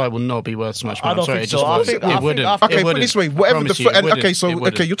first fight will not be worth so much I money. don't I'm sorry, think it so. just I won't. think- It wouldn't. I It Okay, put it wouldn't. this way, whatever the Promise you, it wouldn't. okay, so It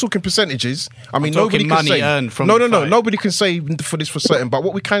wouldn't. okay, you're talking percentages. I mean, I'm nobody talking can money say earned from no, the no, no. fight. Nobody can say for this for certain. But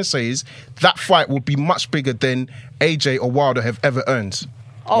what we can say is that fight will be much bigger than AJ or Wilder have ever earned.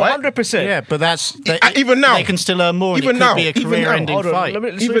 Oh, Right? 100%. Yeah, but that's Even now. they can still earn more. And Even it now. could be a Even now. career-ending Hold on, fight. let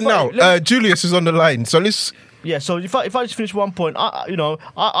me- so Even if I- now, let- Julius is on the line. So let's. Yeah, so if I just finish one point, I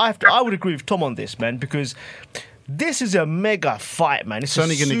would agree with Tom on this, man, because this is a mega fight, man. It's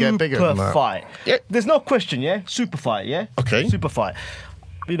only only gonna going get bigger. Super No. fight. Yeah. There's no question, yeah? Super fight, yeah? Okay. Super fight.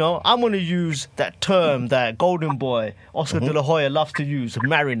 You know, I'm going to use that term that Golden Boy, Oscar De La Hoya loves to use,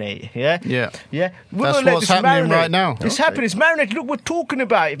 marinate. Yeah? Yeah. Yeah? We're That's gonna let what's this happening marinate. right now. It's happening. It's marinated. Look, we're talking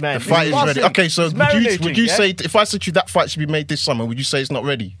about it, man. The fight is It's ready. buzzing. Okay, so It's would you marinating, say, if I said to you that fight should be made this summer, would you say it's not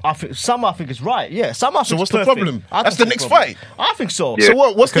ready? I think is right. Yeah, some I think So what's it's the perfect. problem? I That's think the it's next problem. fight. I think so. Yeah. So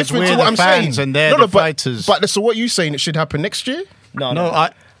what's Because different we're to what the I'm fans saying? and they're the but, fighters. But so what you saying? It should happen next year? No,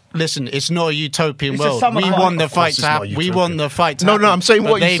 listen, it's not a utopian It's a world. summer We fight. want the Of course fight it's to not happen. We utopian. want the fight to No, happen. I'm saying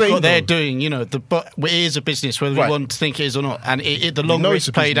but what you're they've saying, got- They're though. doing, but it is a business, whether Right. we want to think it is or not. And the longer know it's it's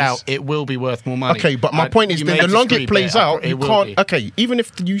a played business. out, it will be worth more money. Okay, but my And point is, you then may the longer disagree, it plays but out, it you will can't. be. Okay, even if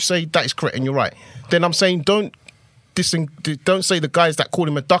you say that is correct and you're right, then I'm saying don't say the guys that call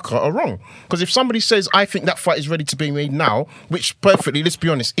him a ducker are wrong. Because if somebody says, I think that fight is ready to be made now, which perfectly, let's be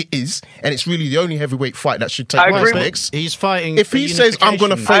honest, it is, and it's really the only heavyweight fight that should take I place agree with- next. He's fighting. If for he says, I'm going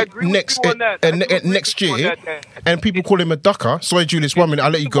to unification. fight agree with next you on that. I do agree next with you on year, that. and people call him a ducker, sorry, Julius, 1 minute,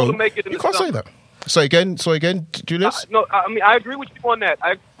 I'll let you go. People make it in You the can't say summer. that. So again, Julius? No, I mean, I agree with you on that.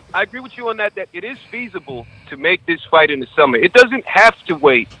 I agree with you on that it is feasible to make this fight in the summer. It doesn't have to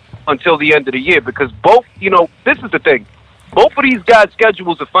wait until the end of the year because both, this is the thing. Both of these guys'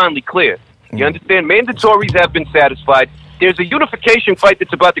 schedules are finally clear. You understand? Mandatories have been satisfied. There's a unification fight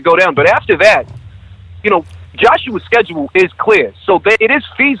that's about to go down. But after that, Joshua's schedule is clear. So it is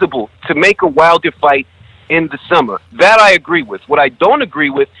feasible to make a Wilder fight in the summer. That I agree with. What I don't agree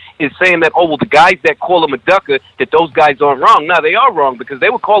with is saying that, the guys that call him a ducker, that those guys aren't wrong. No, they are wrong because they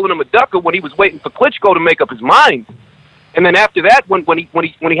were calling him a ducker when he was waiting for Klitschko to make up his mind. And then after that, when he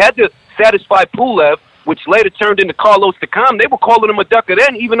had to satisfy Pulev, which later turned into Carlos Takam, they were calling him a ducker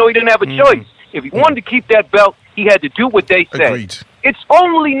then, even though he didn't have a choice. If he wanted to keep that belt, he had to do what they said. Agreed. It's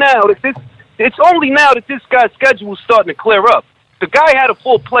only now that this guy's schedule is starting to clear up. The guy had a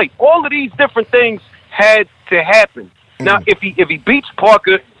full plate. All of these different things had to happen. Now, if he beats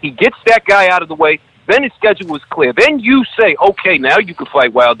Parker, he gets that guy out of the way, then his schedule is clear. Then you say, okay, now you can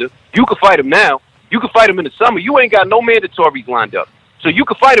fight Wilder. You can fight him now. You can fight him in the summer. You ain't got no mandatories lined up. So you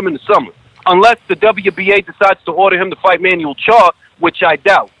can fight him in the summer. Unless the WBA decides to order him to fight Manuel Charr, which I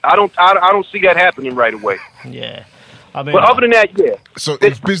doubt. I don't see that happening right away. Yeah. I mean, But other than that, yeah. So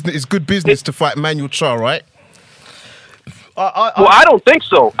it's good business to fight Manuel Charr, right? I don't think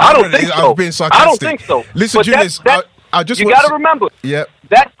so. I don't think so. I'm being sarcastic. I don't think so. Listen, But Julius, that's- I just you want got to to- remember. Yeah.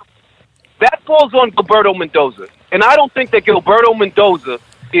 That falls on Gilberto Mendoza, and I don't think that Gilberto Mendoza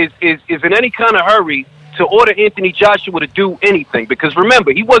is in any kind of hurry to order Anthony Joshua to do anything. Because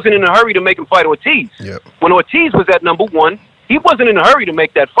remember, he wasn't in a hurry to make him fight Ortiz. Yep. When Ortiz was at number one, he wasn't in a hurry to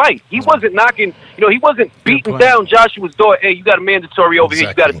make that fight. He wasn't knocking, he wasn't beating down Joshua's door. Hey, you got a mandatory over here.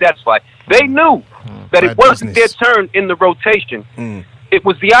 You got to satisfy. They knew that it wasn't their turn in the rotation. It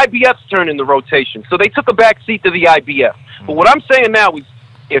was the IBF's turn in the rotation. So they took a back seat to the IBF. But what I'm saying now is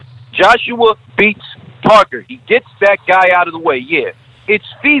if Joshua beats Parker, he gets that guy out of the way. Yeah, it's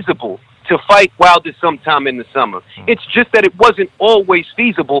feasible to fight Wilder sometime in the summer. It's just that it wasn't always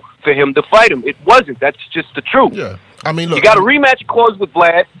feasible for him to fight him. It wasn't. That's just the truth. Yeah. I mean, look. You got a rematch clause with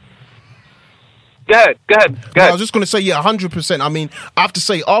Vlad. Go ahead. I was just going to say, 100%. I mean, I have to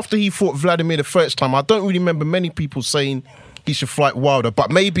say, after he fought Vladimir the first time, I don't really remember many people saying he should fight Wilder. But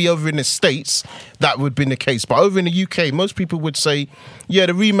maybe over in the States, that would have been the case. But over in the UK, most people would say, the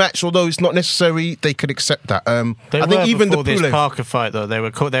rematch, although it's not necessary, they could accept that. They I were think even before the this Pulev. Parker fight, though. They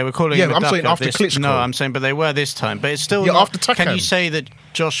were calling Yeah, him a I'm saying ducker. after Klitschko. No, I'm saying, but they were this time. But it's still Yeah, not, after Takam. Can you say that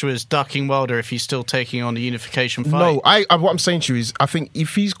Joshua's ducking Wilder if he's still taking on a unification fight? No, what I'm saying to you is, I think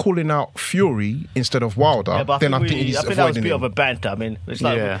if he's calling out Fury instead of Wilder, but then I think he's that was a avoiding bit him. of a banter. I mean, it's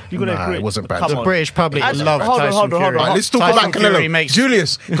like Yeah. you're going to Nah, agree. it wasn't Come banter. The on. British public Hold on, love hold on, Tyson hold on, Fury. hold on. Right, let's talk Tyson about Canelo. Fury makes-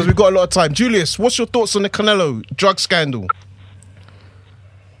 Julius, because we've got a lot of time. Julius, what's your thoughts on the Canelo drug scandal?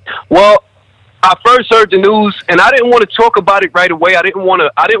 Well, I first heard the news, and I didn't want to talk about it right away. I didn't want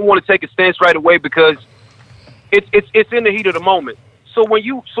to take a stance right away because it's in the heat of the moment. So when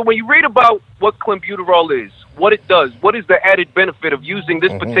you read about what clenbuterol is, what it does, what is the added benefit of using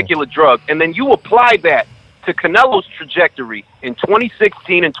this particular drug, and then you apply that to Canelo's trajectory in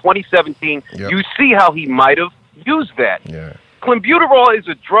 2016 and 2017, you see how he might have used that. Yeah. Clenbuterol is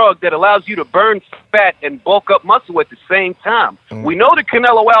a drug that allows you to burn fat and bulk up muscle at the same time. We know that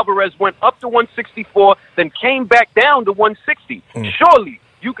Canelo Alvarez went up to 164, then came back down to 160. Surely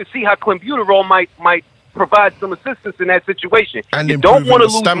you can see how clenbuterol might provide some assistance in that situation. And you don't want to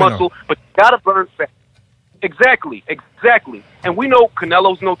lose stamina. muscle, but you got to burn fat. Exactly. And we know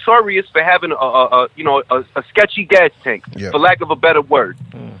Canelo's notorious for having a sketchy gas tank, for lack of a better word.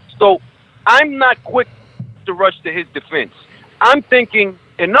 So I'm not quick to rush to his defense. I'm thinking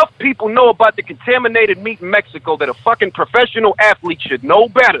enough people know about the contaminated meat in Mexico that a fucking professional athlete should know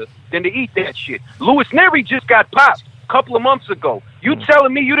better than to eat that shit. Louis Nery just got popped a couple of months ago. You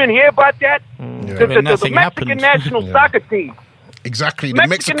telling me you didn't hear about that? The Mexican happened. national soccer team. Exactly, the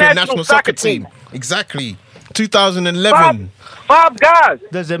Mexican national soccer team. Exactly. 2011. Five guys.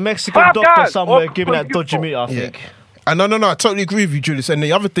 There's a Mexican Five doctor guys somewhere off giving from that dodgy Houston. meat, I think. No, I totally agree with you, Julius. And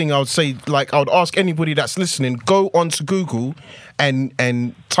the other thing I would say, like, I would ask anybody that's listening, go onto Google and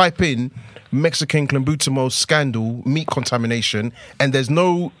type in Mexican clenbuterol scandal, meat contamination, and there's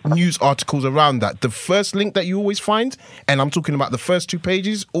no news articles around that. The first link that you always find, and I'm talking about the first 2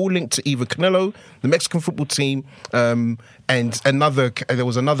 pages, all linked to either Canelo, the Mexican football team, and there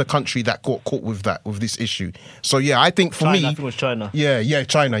was another country that got caught with this issue. So yeah, I think for China, me, I think it was China. Yeah,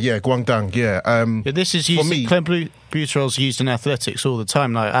 China, Guangdong, yeah. This is used. Clenbuterol's used in athletics all the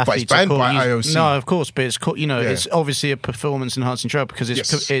time. Like athletes, but it's banned by used, IOC. No, of course, but it's it's obviously a performance-enhancing drug because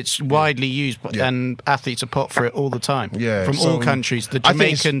it's widely used, and athletes are popped for it all the time. Yeah, from so all countries. The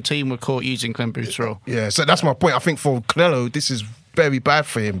Jamaican team were caught using clenbuterol. Yeah, so that's my point. I think for Canelo, this is very bad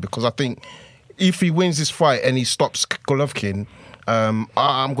for him because I think if he wins this fight and he stops Golovkin, I'm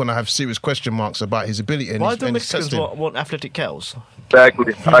going to have serious question marks about his ability. And Why his, do and his Mexicans testing. want athletic cows?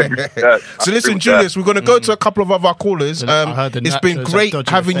 Exactly. I agree with that. So listen, Julius, we're going to go to a couple of other callers. It's been great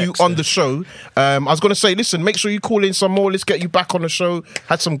having you on the show. I was going to say, listen, make sure you call in some more. Let's get you back on the show.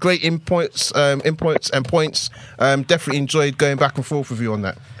 Had some great inputs and points. Definitely enjoyed going back and forth with you on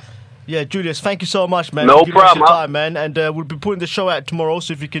that. Yeah, Julius, thank you so much, man. No for giving us your problem. time, man. And we'll be putting the show out tomorrow,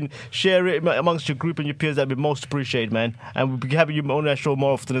 so if you can share it amongst your group and your peers, that'd be most appreciated, man. And we'll be having you on our show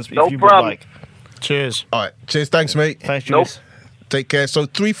more often if you would like. Cheers. All right. Cheers. Thanks, mate. Thanks, Julius. Take care. So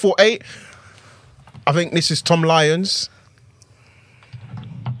 348. I think this is Tom Lyons.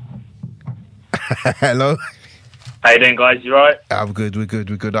 Hello. How you doing, guys? You right? I'm good. We're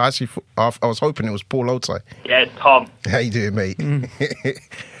good. I was hoping it was Paul Otai. Yeah, it's Tom. How you doing, mate?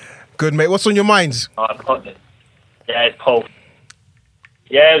 Good, mate. What's on your minds? Yeah, it's Paul.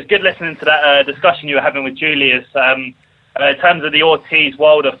 Yeah, it was good listening to that discussion you were having with Julius. In terms of the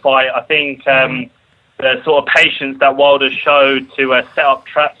Ortiz-Wilder fight, I think the sort of patience that Wilder showed to set up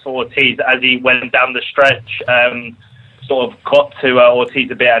traps for Ortiz as he went down the stretch sort of got to Ortiz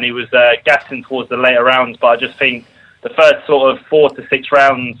a bit, and he was gassing towards the later rounds. But I just think the first sort of 4 to 6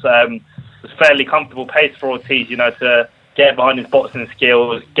 rounds was fairly comfortable pace for Ortiz, to get behind his boxing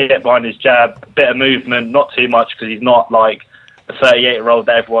skills, get behind his jab, a bit of movement, not too much because he's not like the 38-year-old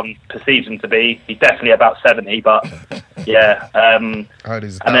that everyone perceives him to be. He's definitely about 70, but yeah. And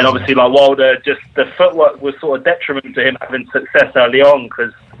then obviously like Wilder, just the footwork was sort of detriment to him having success early on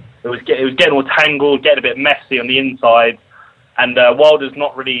because it was getting all tangled, getting a bit messy on the inside. And Wilder's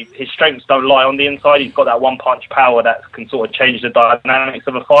not really, his strengths don't lie on the inside. He's got that one-punch power that can sort of change the dynamics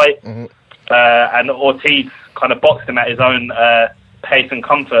of a fight. Mm-hmm. And Ortiz kind of boxed him at his own pace and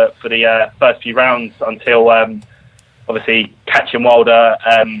comfort for the first few rounds until obviously catching Wilder,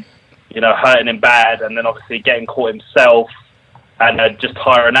 hurting him bad, and then obviously getting caught himself and just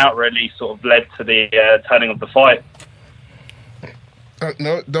tiring out really sort of led to the turning of the fight.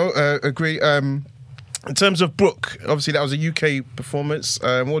 Agree. In terms of Brook, obviously that was a UK performance.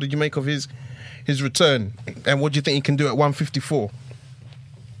 What did you make of his return, and what do you think he can do at 154?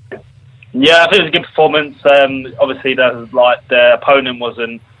 Yeah, I think it was a good performance. Obviously, the opponent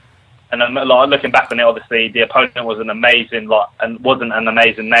wasn't, and looking back on it, obviously the opponent was wasn't an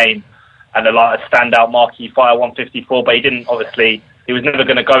amazing name, and a standout marquee fight at 154. But he was never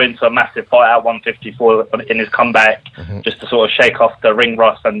going to go into a massive fight at 154 in his comeback, just to sort of shake off the ring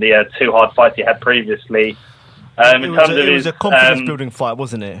rust and the 2 hard fights he had previously. It was a confidence building fight,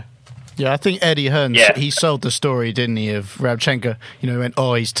 wasn't it? Yeah, I think Eddie Hearn, he sold the story, didn't he, of Rabchenko. He went,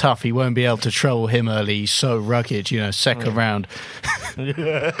 he's tough. He won't be able to trouble him early. He's so rugged, second round. Eddie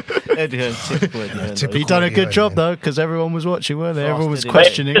Hearn, typical Eddie Hearn. He done a good job, though, because everyone was watching, weren't they? Everyone was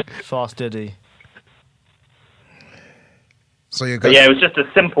questioning. Fast Eddie. So you're it was just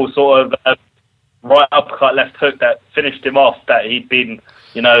a simple sort of right uppercut, left hook that finished him off that he'd been,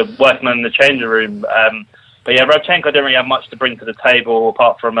 working on in the changing room. But yeah, Rabchenko didn't really have much to bring to the table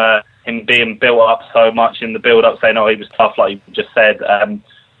apart from him being built up so much in the build-up, saying, he was tough, like you just said. But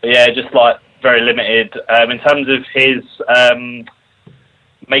yeah, just very limited. In terms of his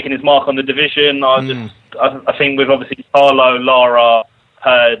making his mark on the division, I think with obviously Carlo, Lara,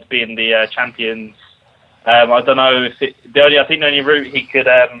 Hurd being the champions, I don't know if the only route he could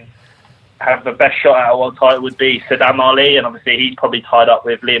have the best shot at a world title would be Saddam Ali, and obviously he's probably tied up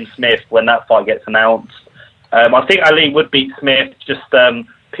with Liam Smith when that fight gets announced. I think Ali would beat Smith, just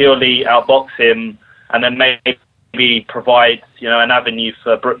purely outbox him, and then maybe maybe provides, an avenue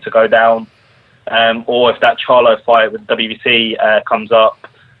for Brook to go down. Or if that Charlo fight with WBC comes up,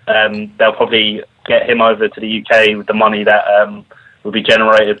 they'll probably get him over to the UK with the money that will be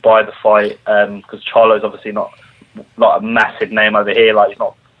generated by the fight. Because Charlo's obviously not a massive name over here. Like, he's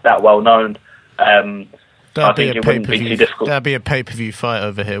not that well known. I think it wouldn't be too difficult. That'd be a pay-per-view fight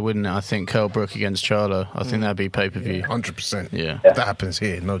over here, wouldn't it? I think Kell Brook against Charlo. I think that'd be pay-per-view. 100%. Yeah. That happens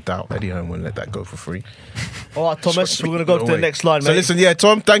here, no doubt. Eddie Hearn wouldn't let that go for free. All right, Thomas, we're going to go to the next line, mate. So listen,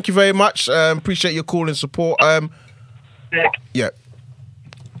 Tom, thank you very much. Appreciate your call and support. Yeah. Cheers.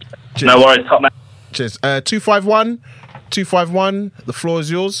 No worries, top man. Cheers. 251, the floor is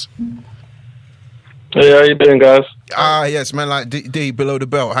yours. Hey, how you doing, guys? Yes, man, like D below the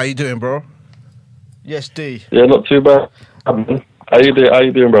belt. How you doing, bro? Yes, D. Yeah, not too bad. How you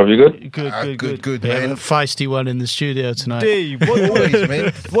doing, bro? You good? Good, We have man. a feisty one in the studio tonight. D, what do you want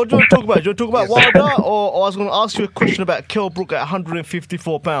to talk about? Do you want to talk about Wilder, or I was going to ask you a question about Kell Brook at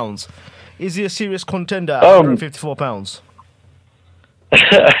 154 pounds. Is he a serious contender at 154 pounds?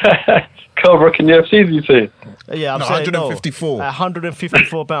 Kell Brook in UFC, did you say? Yeah, I'm No, saying 154. At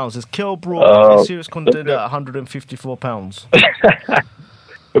 154 pounds. Is Kell Brook a serious contender at 154 pounds?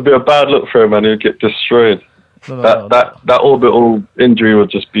 It'd be a bad look for him, man. He'd get destroyed. That orbital injury would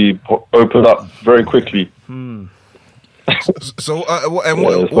just be opened up very quickly. So,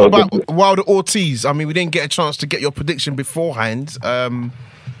 what about Wilder Ortiz? I mean, we didn't get a chance to get your prediction beforehand. I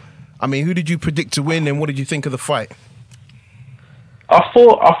mean, who did you predict to win, and what did you think of the fight? I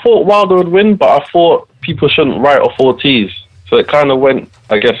thought Wilder would win, but I thought people shouldn't write off Ortiz. So it kind of went,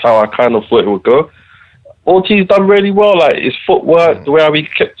 I guess, how I kind of thought it would go. Ortiz done really well, like his footwork, the way how he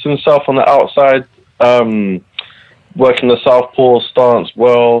kept himself on the outside, working the southpaw stance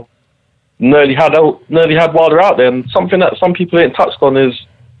well. Nearly had Wilder out there, and something that some people ain't touched on is,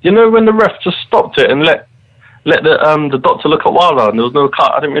 when the ref just stopped it and let the doctor look at Wilder and there was no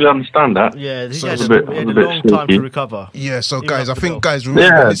cut. I didn't really understand that. Yeah, he So had it a was a bit long time sneaky. to recover. Yeah, so Even guys, I after think, the bell.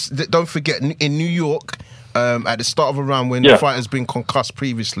 remember this, don't forget, in New York, at the start of a round when the fighter's been concussed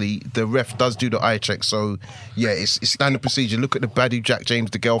previously, the ref does do the eye check. So, yeah, it's standard procedure. Look at the Badou Jack James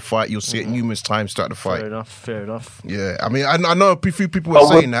DeGale fight. You'll see it numerous times throughout the fight. Fair enough. Yeah, I mean, I know a few people were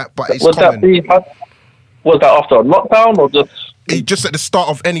saying that, but it's was common. Was that after a knockdown or just... Just at the start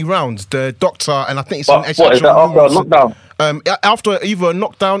of any round, the doctor, and I think it's What is that, after a knockdown? After either a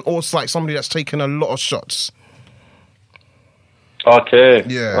knockdown or it's like somebody that's taken a lot of shots. Okay.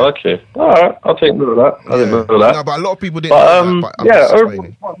 Yeah. Okay. All right. I'll take note of that. I didn't know that. No, but a lot of people didn't know that. But I'm just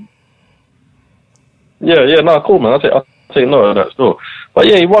explaining. No, cool, man. I'll take note of that still. But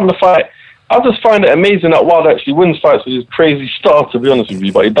yeah, he won the fight. I just find it amazing that Wilder actually wins fights with his crazy style, to be honest with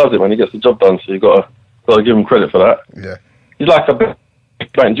you. But he does it when he gets the job done, so you got to give him credit for that. Yeah. He's like a big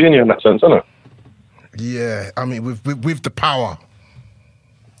Brian Jr. in that sense, isn't he? Yeah, I mean, with the power.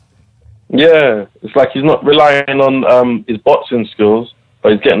 Yeah, it's like he's not relying on his boxing skills,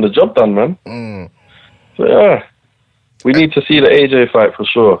 but he's getting the job done, man. So yeah, we need to see the AJ fight for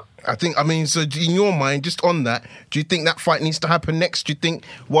sure. So in your mind, just on that, do you think that fight needs to happen next? Do you think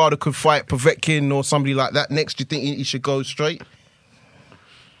Wilder could fight Povetkin or somebody like that next? Do you think he should go straight?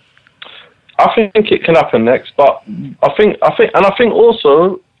 I think it can happen next, but I think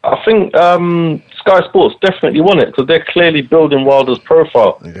Sky Sports definitely want it because they're clearly building Wilder's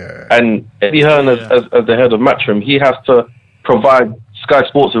profile. Yeah. And Eddie Hearn, as the head of Matchroom, he has to provide Sky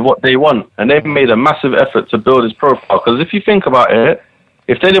Sports with what they want, and they've made a massive effort to build his profile. Because if you think about it,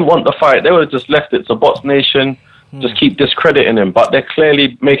 if they didn't want the fight, they would have just left it to Box Nation, just keep discrediting him. But they're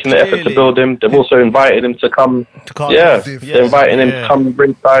clearly making the effort to build him. They've also invited him to come. They're inviting him to come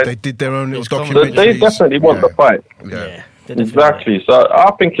ringside. They did their own So documentaries. they definitely want the fight. Yeah. Exactly. So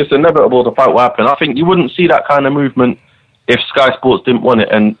I think it's inevitable the fight will happen. I think you wouldn't see that kind of movement if Sky Sports didn't want it.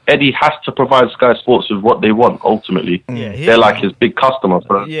 And Eddie has to provide Sky Sports with what they want, ultimately. Yeah, they're like his big customer.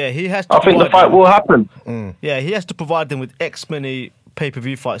 So he has to I think the fight will happen. Yeah, he has to provide them with X many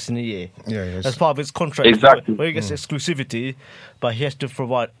pay-per-view fights in a year. Yeah. As part of his contract. Exactly. Where he gets exclusivity, but he has to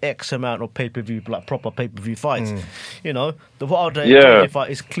provide X amount of pay-per-view, like proper pay-per-view fights. The Wilder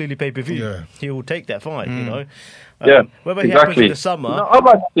fight is clearly pay-per-view. Yeah. He will take that fight, Whether exactly. he happens in the summer... No, I'd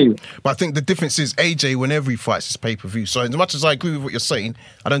like to see. But I think the difference is AJ, whenever he fights, is pay-per-view. So as much as I agree with what you're saying,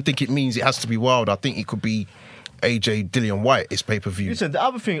 I don't think it means it has to be Wilder. I think it could be AJ Dillian White is pay-per-view. Listen, the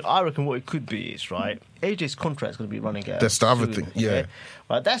other thing I reckon what it could be is, right, AJ's contract is going to be running out. That's the other soon, thing, yeah. okay?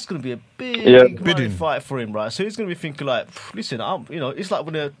 Right, that's going to be a big bidding fight for him, right? So he's going to be thinking like, listen, it's like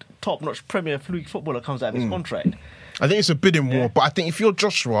when a top-notch Premier League footballer comes out of his contract. I think it's a bidding war, but I think if you're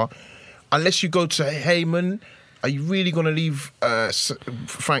Joshua, unless you go to Heyman, are you really going to leave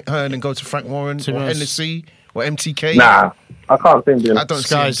Frank Hearn and go to Frank Warren or Hennessy or MTK. Nah, I can't see him doing I don't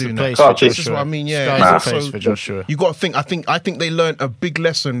Sky's see him the doing place that. for This is what I mean. Yeah, Sky's the So place for Joshua. you got to think. I think they learned a big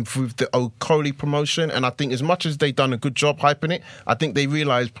lesson with the O'Coley promotion, and I think as much as they done a good job hyping it, I think they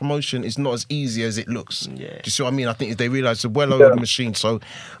realised promotion is not as easy as it looks. Yeah. Do you see what I mean? I think they realised it's a well-oiled machine. So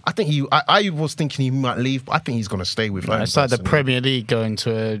I think I was thinking he might leave, but I think he's going to stay with them. It's like the Premier League going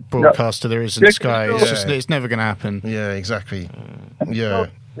to a broadcaster there isn't Sky. It's never going to happen. Yeah, exactly. Yeah.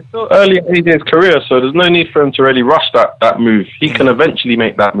 It's still early in AJ's career, so there's no need for him to really rush that move. He can eventually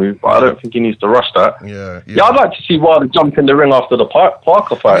make that move, but I don't think he needs to rush that. Yeah. I'd like to see Wilder jump in the ring after the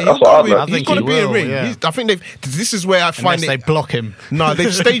Parker fight. That's what I'd like. He's got to be in the ring. Yeah. I think this is where I find Unless they block him. No,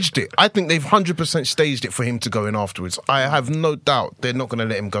 they've staged it. I think they've 100% staged it for him to go in afterwards. I have no doubt they're not going to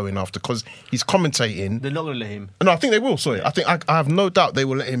let him go in after because he's commentating. They're not going to let him. No, I think they will. Sorry, I think I have no doubt they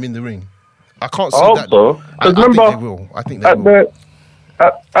will let him in the ring. I can't see I hope that. so. I think they will. I think they will.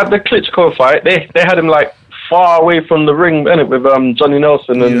 At the Klitschko fight, they had him like far away from the ring, innit, with Johnny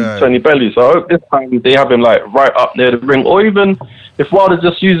Nelson and Tony Bellew. So I hope this time they have him like right up near the ring. Or even if Wilder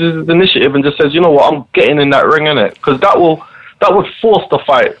just uses his initiative and just says, you know what, I'm getting in that ring, innit, because that would force the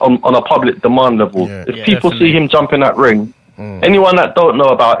fight on a public demand level. If people see him jump in that ring. Anyone that don't know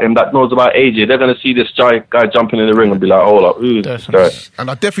about him, that knows about AJ, they're going to see this guy jumping in the ring and be like, hold up, who's this guy? And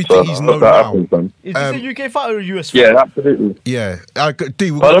I definitely think he's known now. Is this a UK fight or a US fight? Yeah, absolutely. Yeah.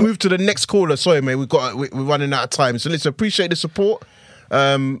 D, we're going to move to the next caller. Sorry, mate, we're running out of time. So listen, appreciate the support.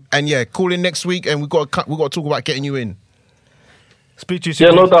 And yeah, call in next week and we've got to talk about getting you in. Speak to you soon.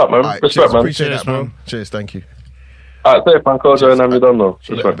 Yeah, no doubt, man. Right, Respect, man. Appreciate that, bro. Cheers, thank you. Alright, safe, man. Kojo and I'm done, though.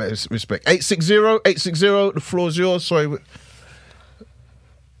 Respect. 860, the floor's yours. Sorry.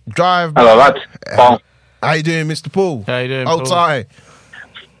 Drive. Hello, lads. Paul. How you doing, Mr. Paul? How you doing, Paul? Paul?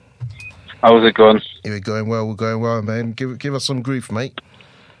 How's it going? We're going well, man. Give us some grief, mate.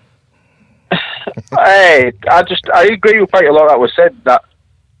 Hey, I agree with quite a lot that was said,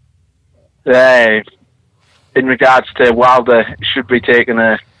 that in regards to Wilder should be taking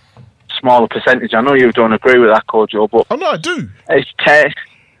a smaller percentage. I know you don't agree with that, Kojo, but oh no, I do.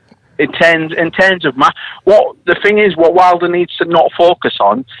 In terms of what the thing is, what Wilder needs to not focus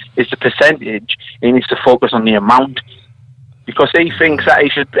on is the percentage. He needs to focus on the amount, because he thinks that he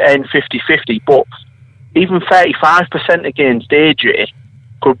should earn 50-50, but even 35% against AJ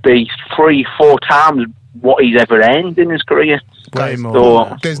could be 3-4 times what he's ever earned in his career. Way more.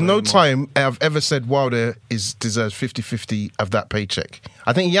 So, there's no time I've ever said Wilder deserves 50-50 of that paycheck.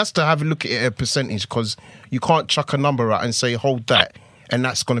 I think he has to have a look at it a percentage, because you can't chuck a number out and say hold that and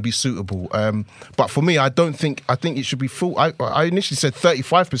that's going to be suitable. But for me, I think it should be full. I initially said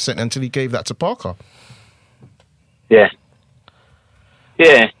 35% until he gave that to Parker. Yeah.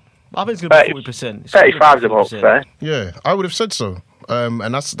 I think it's going to be 40%. 35 is about fair. Yeah, I would have said so.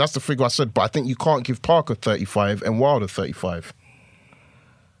 And that's the figure I said. But I think you can't give Parker 35 and Wilder 35.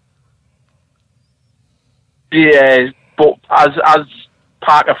 Yeah, but as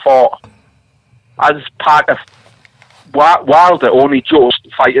Parker fought, Wilder only just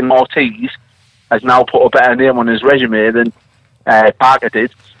fighting Ortiz has now put a better name on his resume than Parker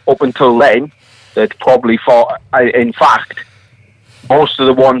did. Up until then, they'd probably fought. In fact, most of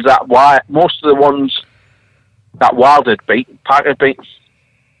the ones that Wilder beat, Parker beat.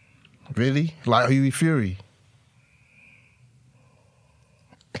 Really? Like Huey Fury?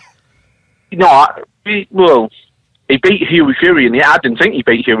 No, he beat Huey Fury in the end. I didn't think he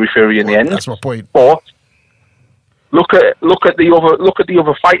beat Huey Fury in the end. That's my point. But look at the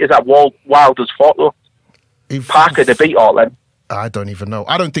other fighters that Wilder's fought though. Parker to beat all them. I don't even know.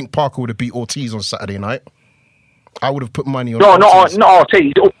 I don't think Parker would have beat Ortiz on Saturday night. I would have put money on. No, Ortiz. not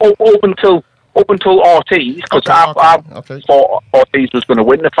Ortiz. Up until Ortiz, because I thought Ortiz was going to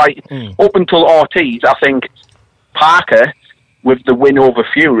win the fight. Up until Ortiz, I think Parker, with the win over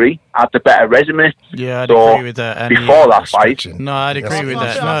Fury, had the better resume. Yeah, I'd agree with that. And before that fight, no, I'd agree with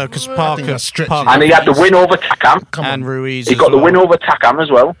that. No, because Parker, and he had the win over Takam and Ruiz. He got the win over Takam as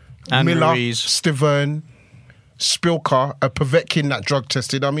well. And Miller, Ruiz, Stiverne, Spilka, a Povetkin that drug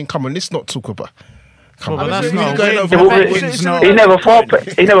tested. I mean, come on, let's not talk about. Come on, that's he not never fought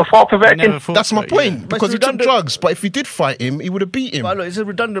Povetkin. That's my point, because he took drugs. But if he did fight him, he would have beat him. But look, it's a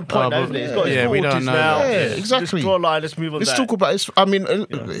redundant point, isn't it? He's got his we don't know. now. Yeah, exactly. Let's draw a line. Let's move on. Let's talk about. I mean,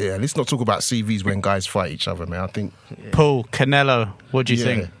 let's not talk about CVs when guys fight each other, man. I think. Paul, Canelo, what do you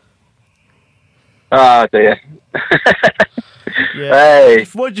think? Ah, dear. Hey,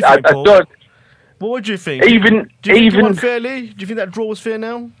 what do you think, Paul? What do you think? Do you think he won fairly? Do you think that draw was fair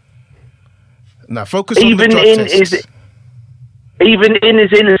now? Now, focus on the drug tests. Even in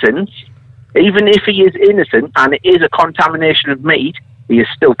his innocence, even if he is innocent and it is a contamination of meat, he is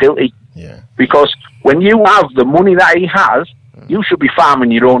still guilty. Yeah. Because when you have the money that he has, you should be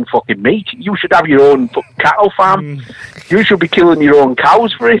farming your own fucking meat. You should have your own cattle farm. You should be killing your own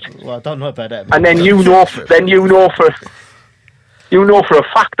cows for it. Well, I don't know about that. And then you know for a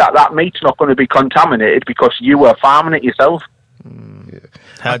fact that meat's not going to be contaminated because you are farming it yourself.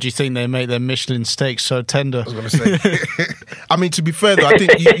 How do you think they make their Michelin steaks so tender? I was going to say. I mean, to be fair, though, I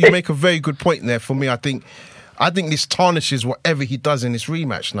think you make a very good point there. For me, I think this tarnishes whatever he does in this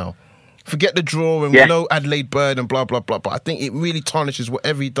rematch now. Forget the draw, and we know Adelaide Bird and blah, blah, blah. But I think it really tarnishes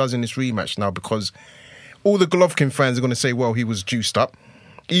whatever he does in this rematch now, because all the Golovkin fans are going to say, well, he was juiced up.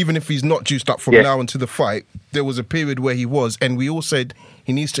 Even if he's not juiced up from now until the fight, there was a period where he was, and we all said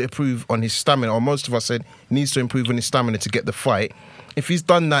he needs to improve on his stamina, or most of us said he needs to improve on his stamina to get the fight. If he's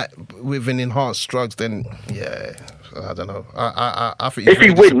done that with an enhanced drugs, then, yeah, I don't know. I think if he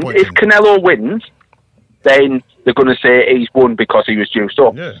wins, if Canelo wins, then they're going to say he's won because he was juiced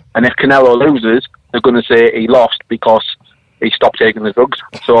up. Yeah. And if Canelo loses, they're going to say he lost because he stopped taking the drugs.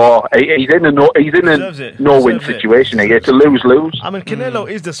 So he's in a no-win situation here. It's a lose-lose. I mean, Canelo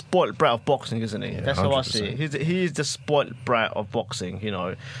is the spoiled brat of boxing, isn't he? That's 100%. How I see it. He is the spoiled brat of boxing, you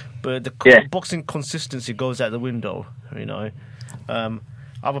know. But the boxing consistency goes out the window, you know.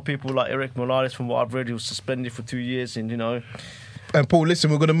 Other people like Eric Morales, from what I've read, he was suspended for 2 years, and you know. And Paul, listen,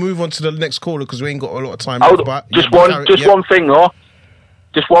 we're going to move on to the next caller because we ain't got a lot of time. One thing, though.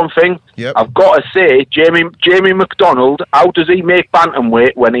 Just one thing. Yep. I've got to say, Jamie McDonald, how does he make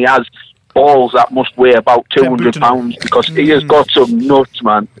bantamweight when he has balls that must weigh about 200 pounds? Because he has got some nuts,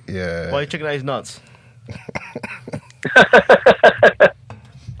 man. Yeah. Why are you checking out his nuts?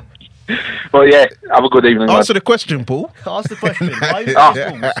 Well, yeah, have a good evening. Answer the question, Paul. Ask the question.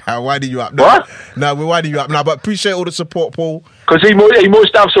 Why do you up? What? No, we're winding you up now, but appreciate all the support, Paul. Because he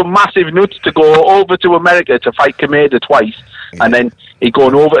must have some massive nuts to go over to America to fight Kameda twice, and then he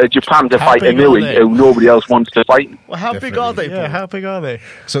going over to Japan to fight Inouye, who nobody else wants to fight. Well, how big are they, Paul? Yeah, how big are they?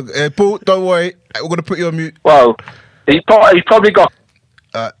 So, Paul, don't worry. We're going to put you on mute. Well, he's probably got...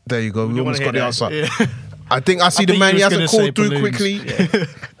 there you go. We almost got the answer. Yeah. I think I see the man. He hasn't called through balloons. quickly. Yeah.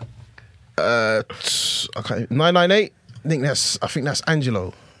 Okay, 998. I think that's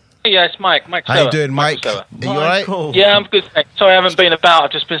Angelo. Yeah, it's Mike. How you doing, Mike? Are you alright? Yeah, I'm good, thanks. Sorry I haven't been about.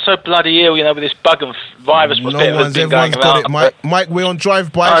 I've just been so bloody ill, you know, with this bug and virus. Everyone's got it, Mike. We're on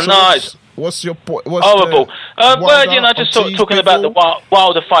drive-by. Oh, nice. What's your point? Horrible. Well, you know, just sort of talking about the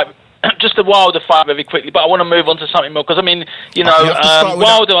Wilder fight. Just the Wilder fight very quickly, but I want to move on to something more, because, I mean, you know,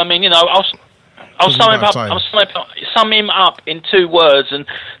 Wilder, I mean, you know, I'll sum him up in 2 words, and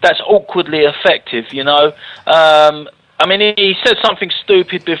that's awkwardly effective, you know. I mean, he said something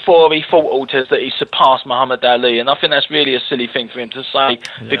stupid before he fought Ortiz that he surpassed Muhammad Ali, and I think that's really a silly thing for him to say,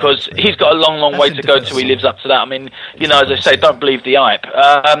 because he's got a long, long way to go till he lives up to that. I mean, you know, as they say, don't believe the hype.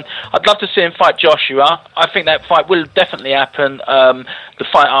 I'd love to see him fight Joshua. I think that fight will definitely happen. The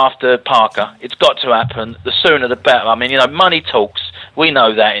fight after Parker, it's got to happen. The sooner the better. I mean, you know, money talks. We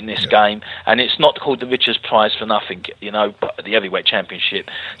know that in this game, and it's not called the Richards Prize for nothing, you know, but the heavyweight championship.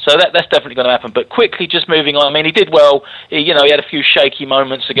 So that's definitely going to happen. But quickly, just moving on. I mean, he did well. He had a few shaky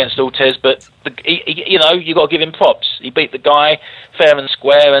moments against Ortiz, but you know, you got to give him props. He beat the guy fair and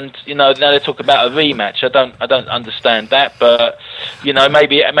square, and you know, now they talk about a rematch. I don't understand that, but you know,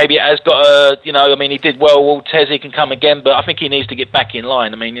 maybe it has got a, you know, I mean, he did well. Ortiz, he can come again, but I think he needs to get back in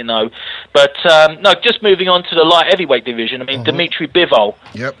line. I mean, you know, but no, just moving on to the light heavyweight division. I mean, Dimitri Bivol,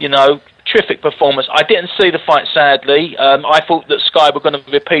 you know, terrific performance. I didn't see the fight, sadly. I thought that Sky were going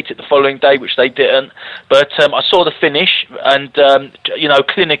to repeat it the following day, which they didn't. But I saw the finish, and you know,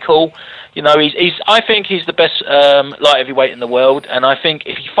 clinical. You know, I think he's the best light heavyweight in the world, and I think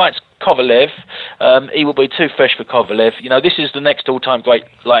if he fights Kovalev, he will be too fresh for Kovalev. You know, this is the next all-time great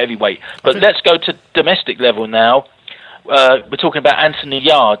light heavyweight. But let's go to domestic level now. We're talking about Anthony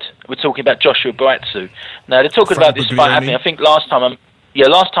Yard. We're talking about Joshua Buatsi. Now, they're talking about this fight happening. I think last time I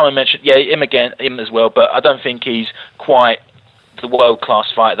mentioned, him as well, but I don't think he's quite the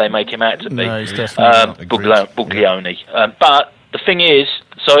world-class fighter they make him out to be. No, he's definitely not. Buglioni. But the thing is,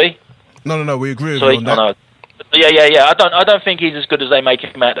 sorry? No, we agree with you on that. No. Yeah. I don't think he's as good as they make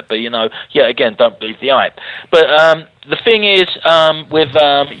him out to be. You know, again, don't believe the hype. But the thing is, with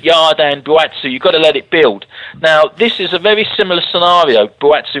Yard and Buatsi, you've got to let it build. Now, this is a very similar scenario,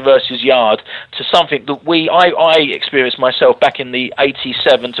 Buatsi versus Yard, to something that I experienced myself back in the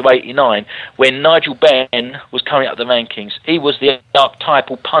 87 to 89, when Nigel Benn was coming up the rankings. He was the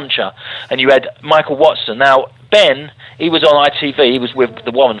archetypal puncher, and you had Michael Watson. Now, Ben, he was on ITV, he was with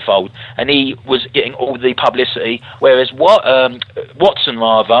the Warrenfold, and he was getting all the publicity, whereas Watson,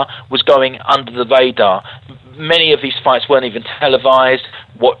 rather, was going under the radar. Many of these fights weren't even televised.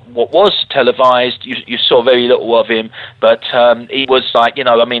 What was televised, you saw very little of him, but he was like, a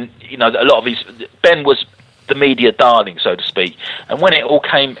lot of these... Ben was the media darling, so to speak. And when it all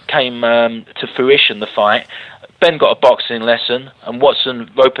came to fruition, the fight, Ben got a boxing lesson, and Watson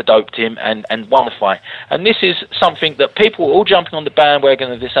rope-a-doped him and won the fight. And this is something that people are all jumping on the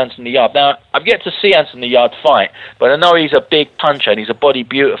bandwagon of this Anthony Yarde. Now, I've yet to see Anthony Yarde fight, but I know he's a big puncher and he's a body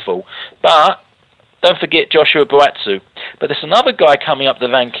beautiful. But don't forget Joshua Buatsi. But there's another guy coming up the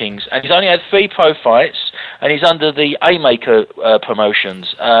rankings, and he's only had 3 pro fights, and he's under the A-Maker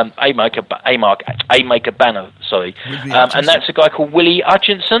promotions, A-Maker banner, sorry. And that's a guy called Willie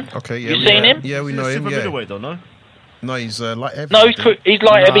Hutchinson. Okay, yeah. You seen him? Yeah, we know him, Super middleweight, though, no? No, he's light heavy. No, he's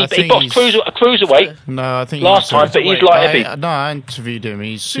light heavy. He boxed cruiserweight. No, I think last time, but he's light heavy. No, I interviewed him.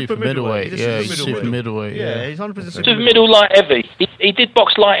 He's super middleweight. Yeah, he's super middleweight. Yeah, he's 100% super middle light heavy. He did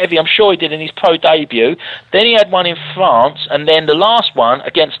box light heavy. I'm sure he did in his pro debut. Then he had one in France, and then the last one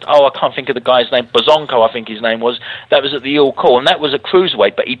against I can't think of the guy's name. Bozonko, I think his name was. That was at the All Call, and that was a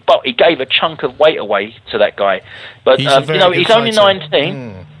cruiserweight. But he gave a chunk of weight away to that guy. But he's only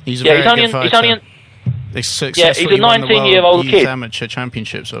 19. He's a very good fighter. He's a 19-year-old kid. Amateur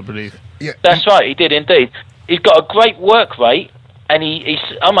championships, I believe. Yeah, that's right. He did indeed. He's got a great work rate, and he's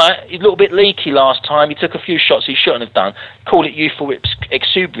a little bit leaky last time. He took a few shots he shouldn't have done. Call it youthful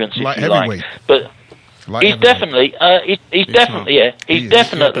exuberance, if you like. But he's definitely, he's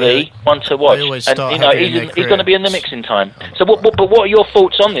definitely one to watch. And he's going to be in the mix in time. So, but what are your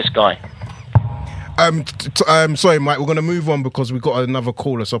thoughts on this guy? Sorry, Mike, we're going to move on because we've got another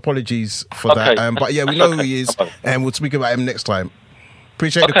caller, so apologies for that. But yeah, we know who he is, and we'll speak about him next time.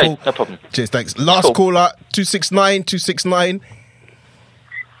 Appreciate the call. No problem. Cheers, thanks. Last caller, 269.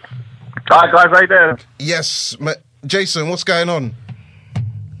 Hi, guys, how you doing? Yes, Jason, what's going on?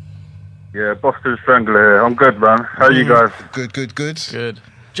 Yeah, Boston Strangler here. I'm good, man. How are you guys? Good.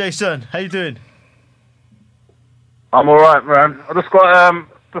 Jason, how you doing? I'm all right, man. I just got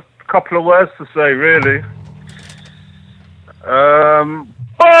couple of words to say, really.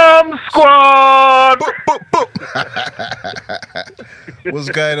 Bomb Squad! What's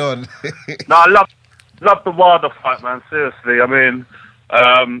going on? No, I love the Wilder fight, man. Seriously, I mean,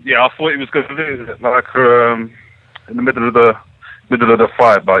 I thought he was going to lose it, like in the middle of the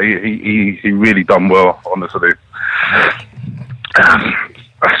fight, but he really done well, honestly.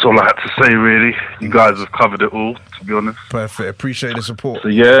 That's all I had to say, really. You guys have covered it all, to be honest. Perfect. Appreciate the support. So,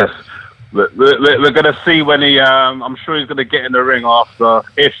 yes, we're going to see when he... I'm sure he's going to get in the ring after,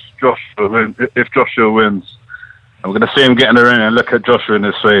 if Joshua wins. And we're going to see him get in the ring and look at Joshua in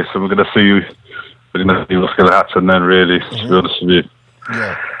his face, and we're going to see what's going to happen then, really, to be honest with you.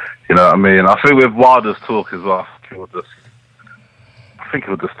 Yeah. You know what I mean? I think with Wilder's talk as well, I think it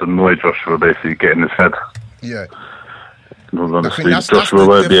would just annoy Joshua, basically, get in his head. Yeah. Honestly, Joshua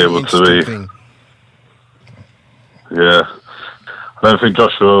won't be able to be. Yeah, I don't think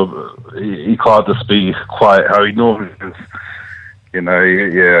Joshua. He can't just be quiet how he normally is. You know,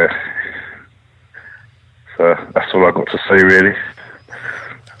 yeah. So that's all I got to say, really.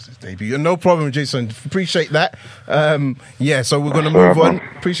 That's his debut. No problem, Jason. Appreciate that. So we're going to move on.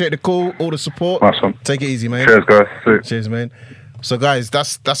 Appreciate the call, all the support. Nice one. Take it easy, man. Cheers, guys. Cheers, man. So, guys,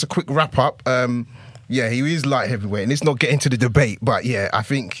 that's a quick wrap up. Yeah, he is light heavyweight, and it's not getting to the debate, but yeah, I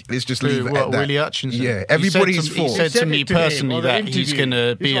think let's just leave it at that. Willie Hutchinson? Yeah, everybody's He said to me personally that he's going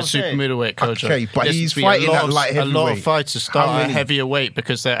to be a super middleweight coach. Okay, but he's fighting at light heavyweight. A lot of fighters start at heavier weight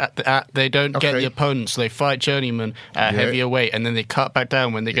because they don't get the opponents. They fight journeymen at heavier weight, and then they cut back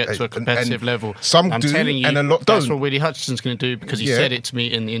down when they get to a competitive level. Some I'm do, telling you, and a lot that's don't. what Willie Hutchinson's going to do because he said it to me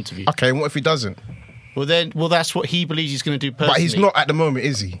in the interview. Okay, and what if he doesn't? Well, that's what he believes he's going to do personally. But he's not at the moment,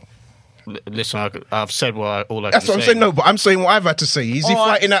 is he? Listen, I've said all I can say. That's what I'm saying. No, but I'm saying what I've had to say. Is he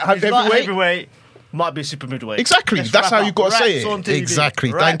fighting at heavyweight? Might be super middleweight. Exactly. That's how you got to say it.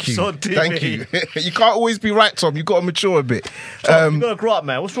 Exactly. Thank you. Thank you. You can't always be right, Tom. You got to mature a bit. You got to grow up,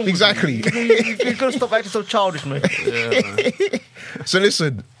 man. What's wrong with you? Exactly. You've got to stop acting so childish, man. So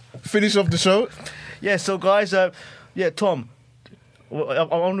listen, finish off the show. Yeah. So guys, Tom.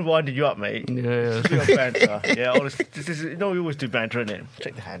 Well, I'm winding you up, mate. Yeah. Banter. Yeah, honestly, we always do banter, innit?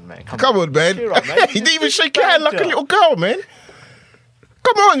 Shake the hand, man. Come on, man. Cheer up, man. He didn't even shake your hand like a little girl, man.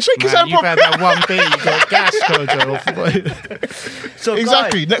 Come on, shake his hand. You've had that one beer, you got gas, Kojo. So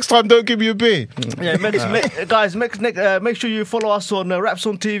exactly. Next time, don't give me a beer. Yeah, guys, make sure you follow us on Raps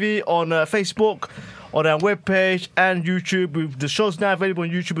on TV on Facebook, on our webpage and YouTube. The show's now available on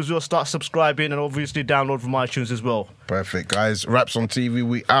YouTube as well. Start subscribing and obviously download from iTunes as well. Perfect, guys. Raps on TV,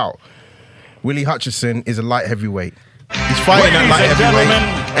 we out. Willie Hutchison is a light heavyweight. He's fighting at light heavyweight,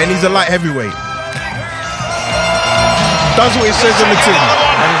 and he's a light heavyweight. Does what he says on the tin.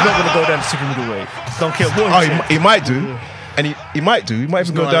 And he's not going to go down to super middleweight. Don't care what he might do. And he might do. He might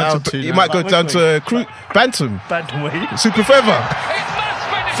even go down to. He might go down to bantamweight. Super feather.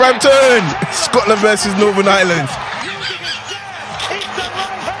 Frampton. Scotland versus Northern Ireland.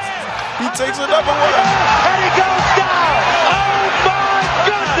 He takes another one.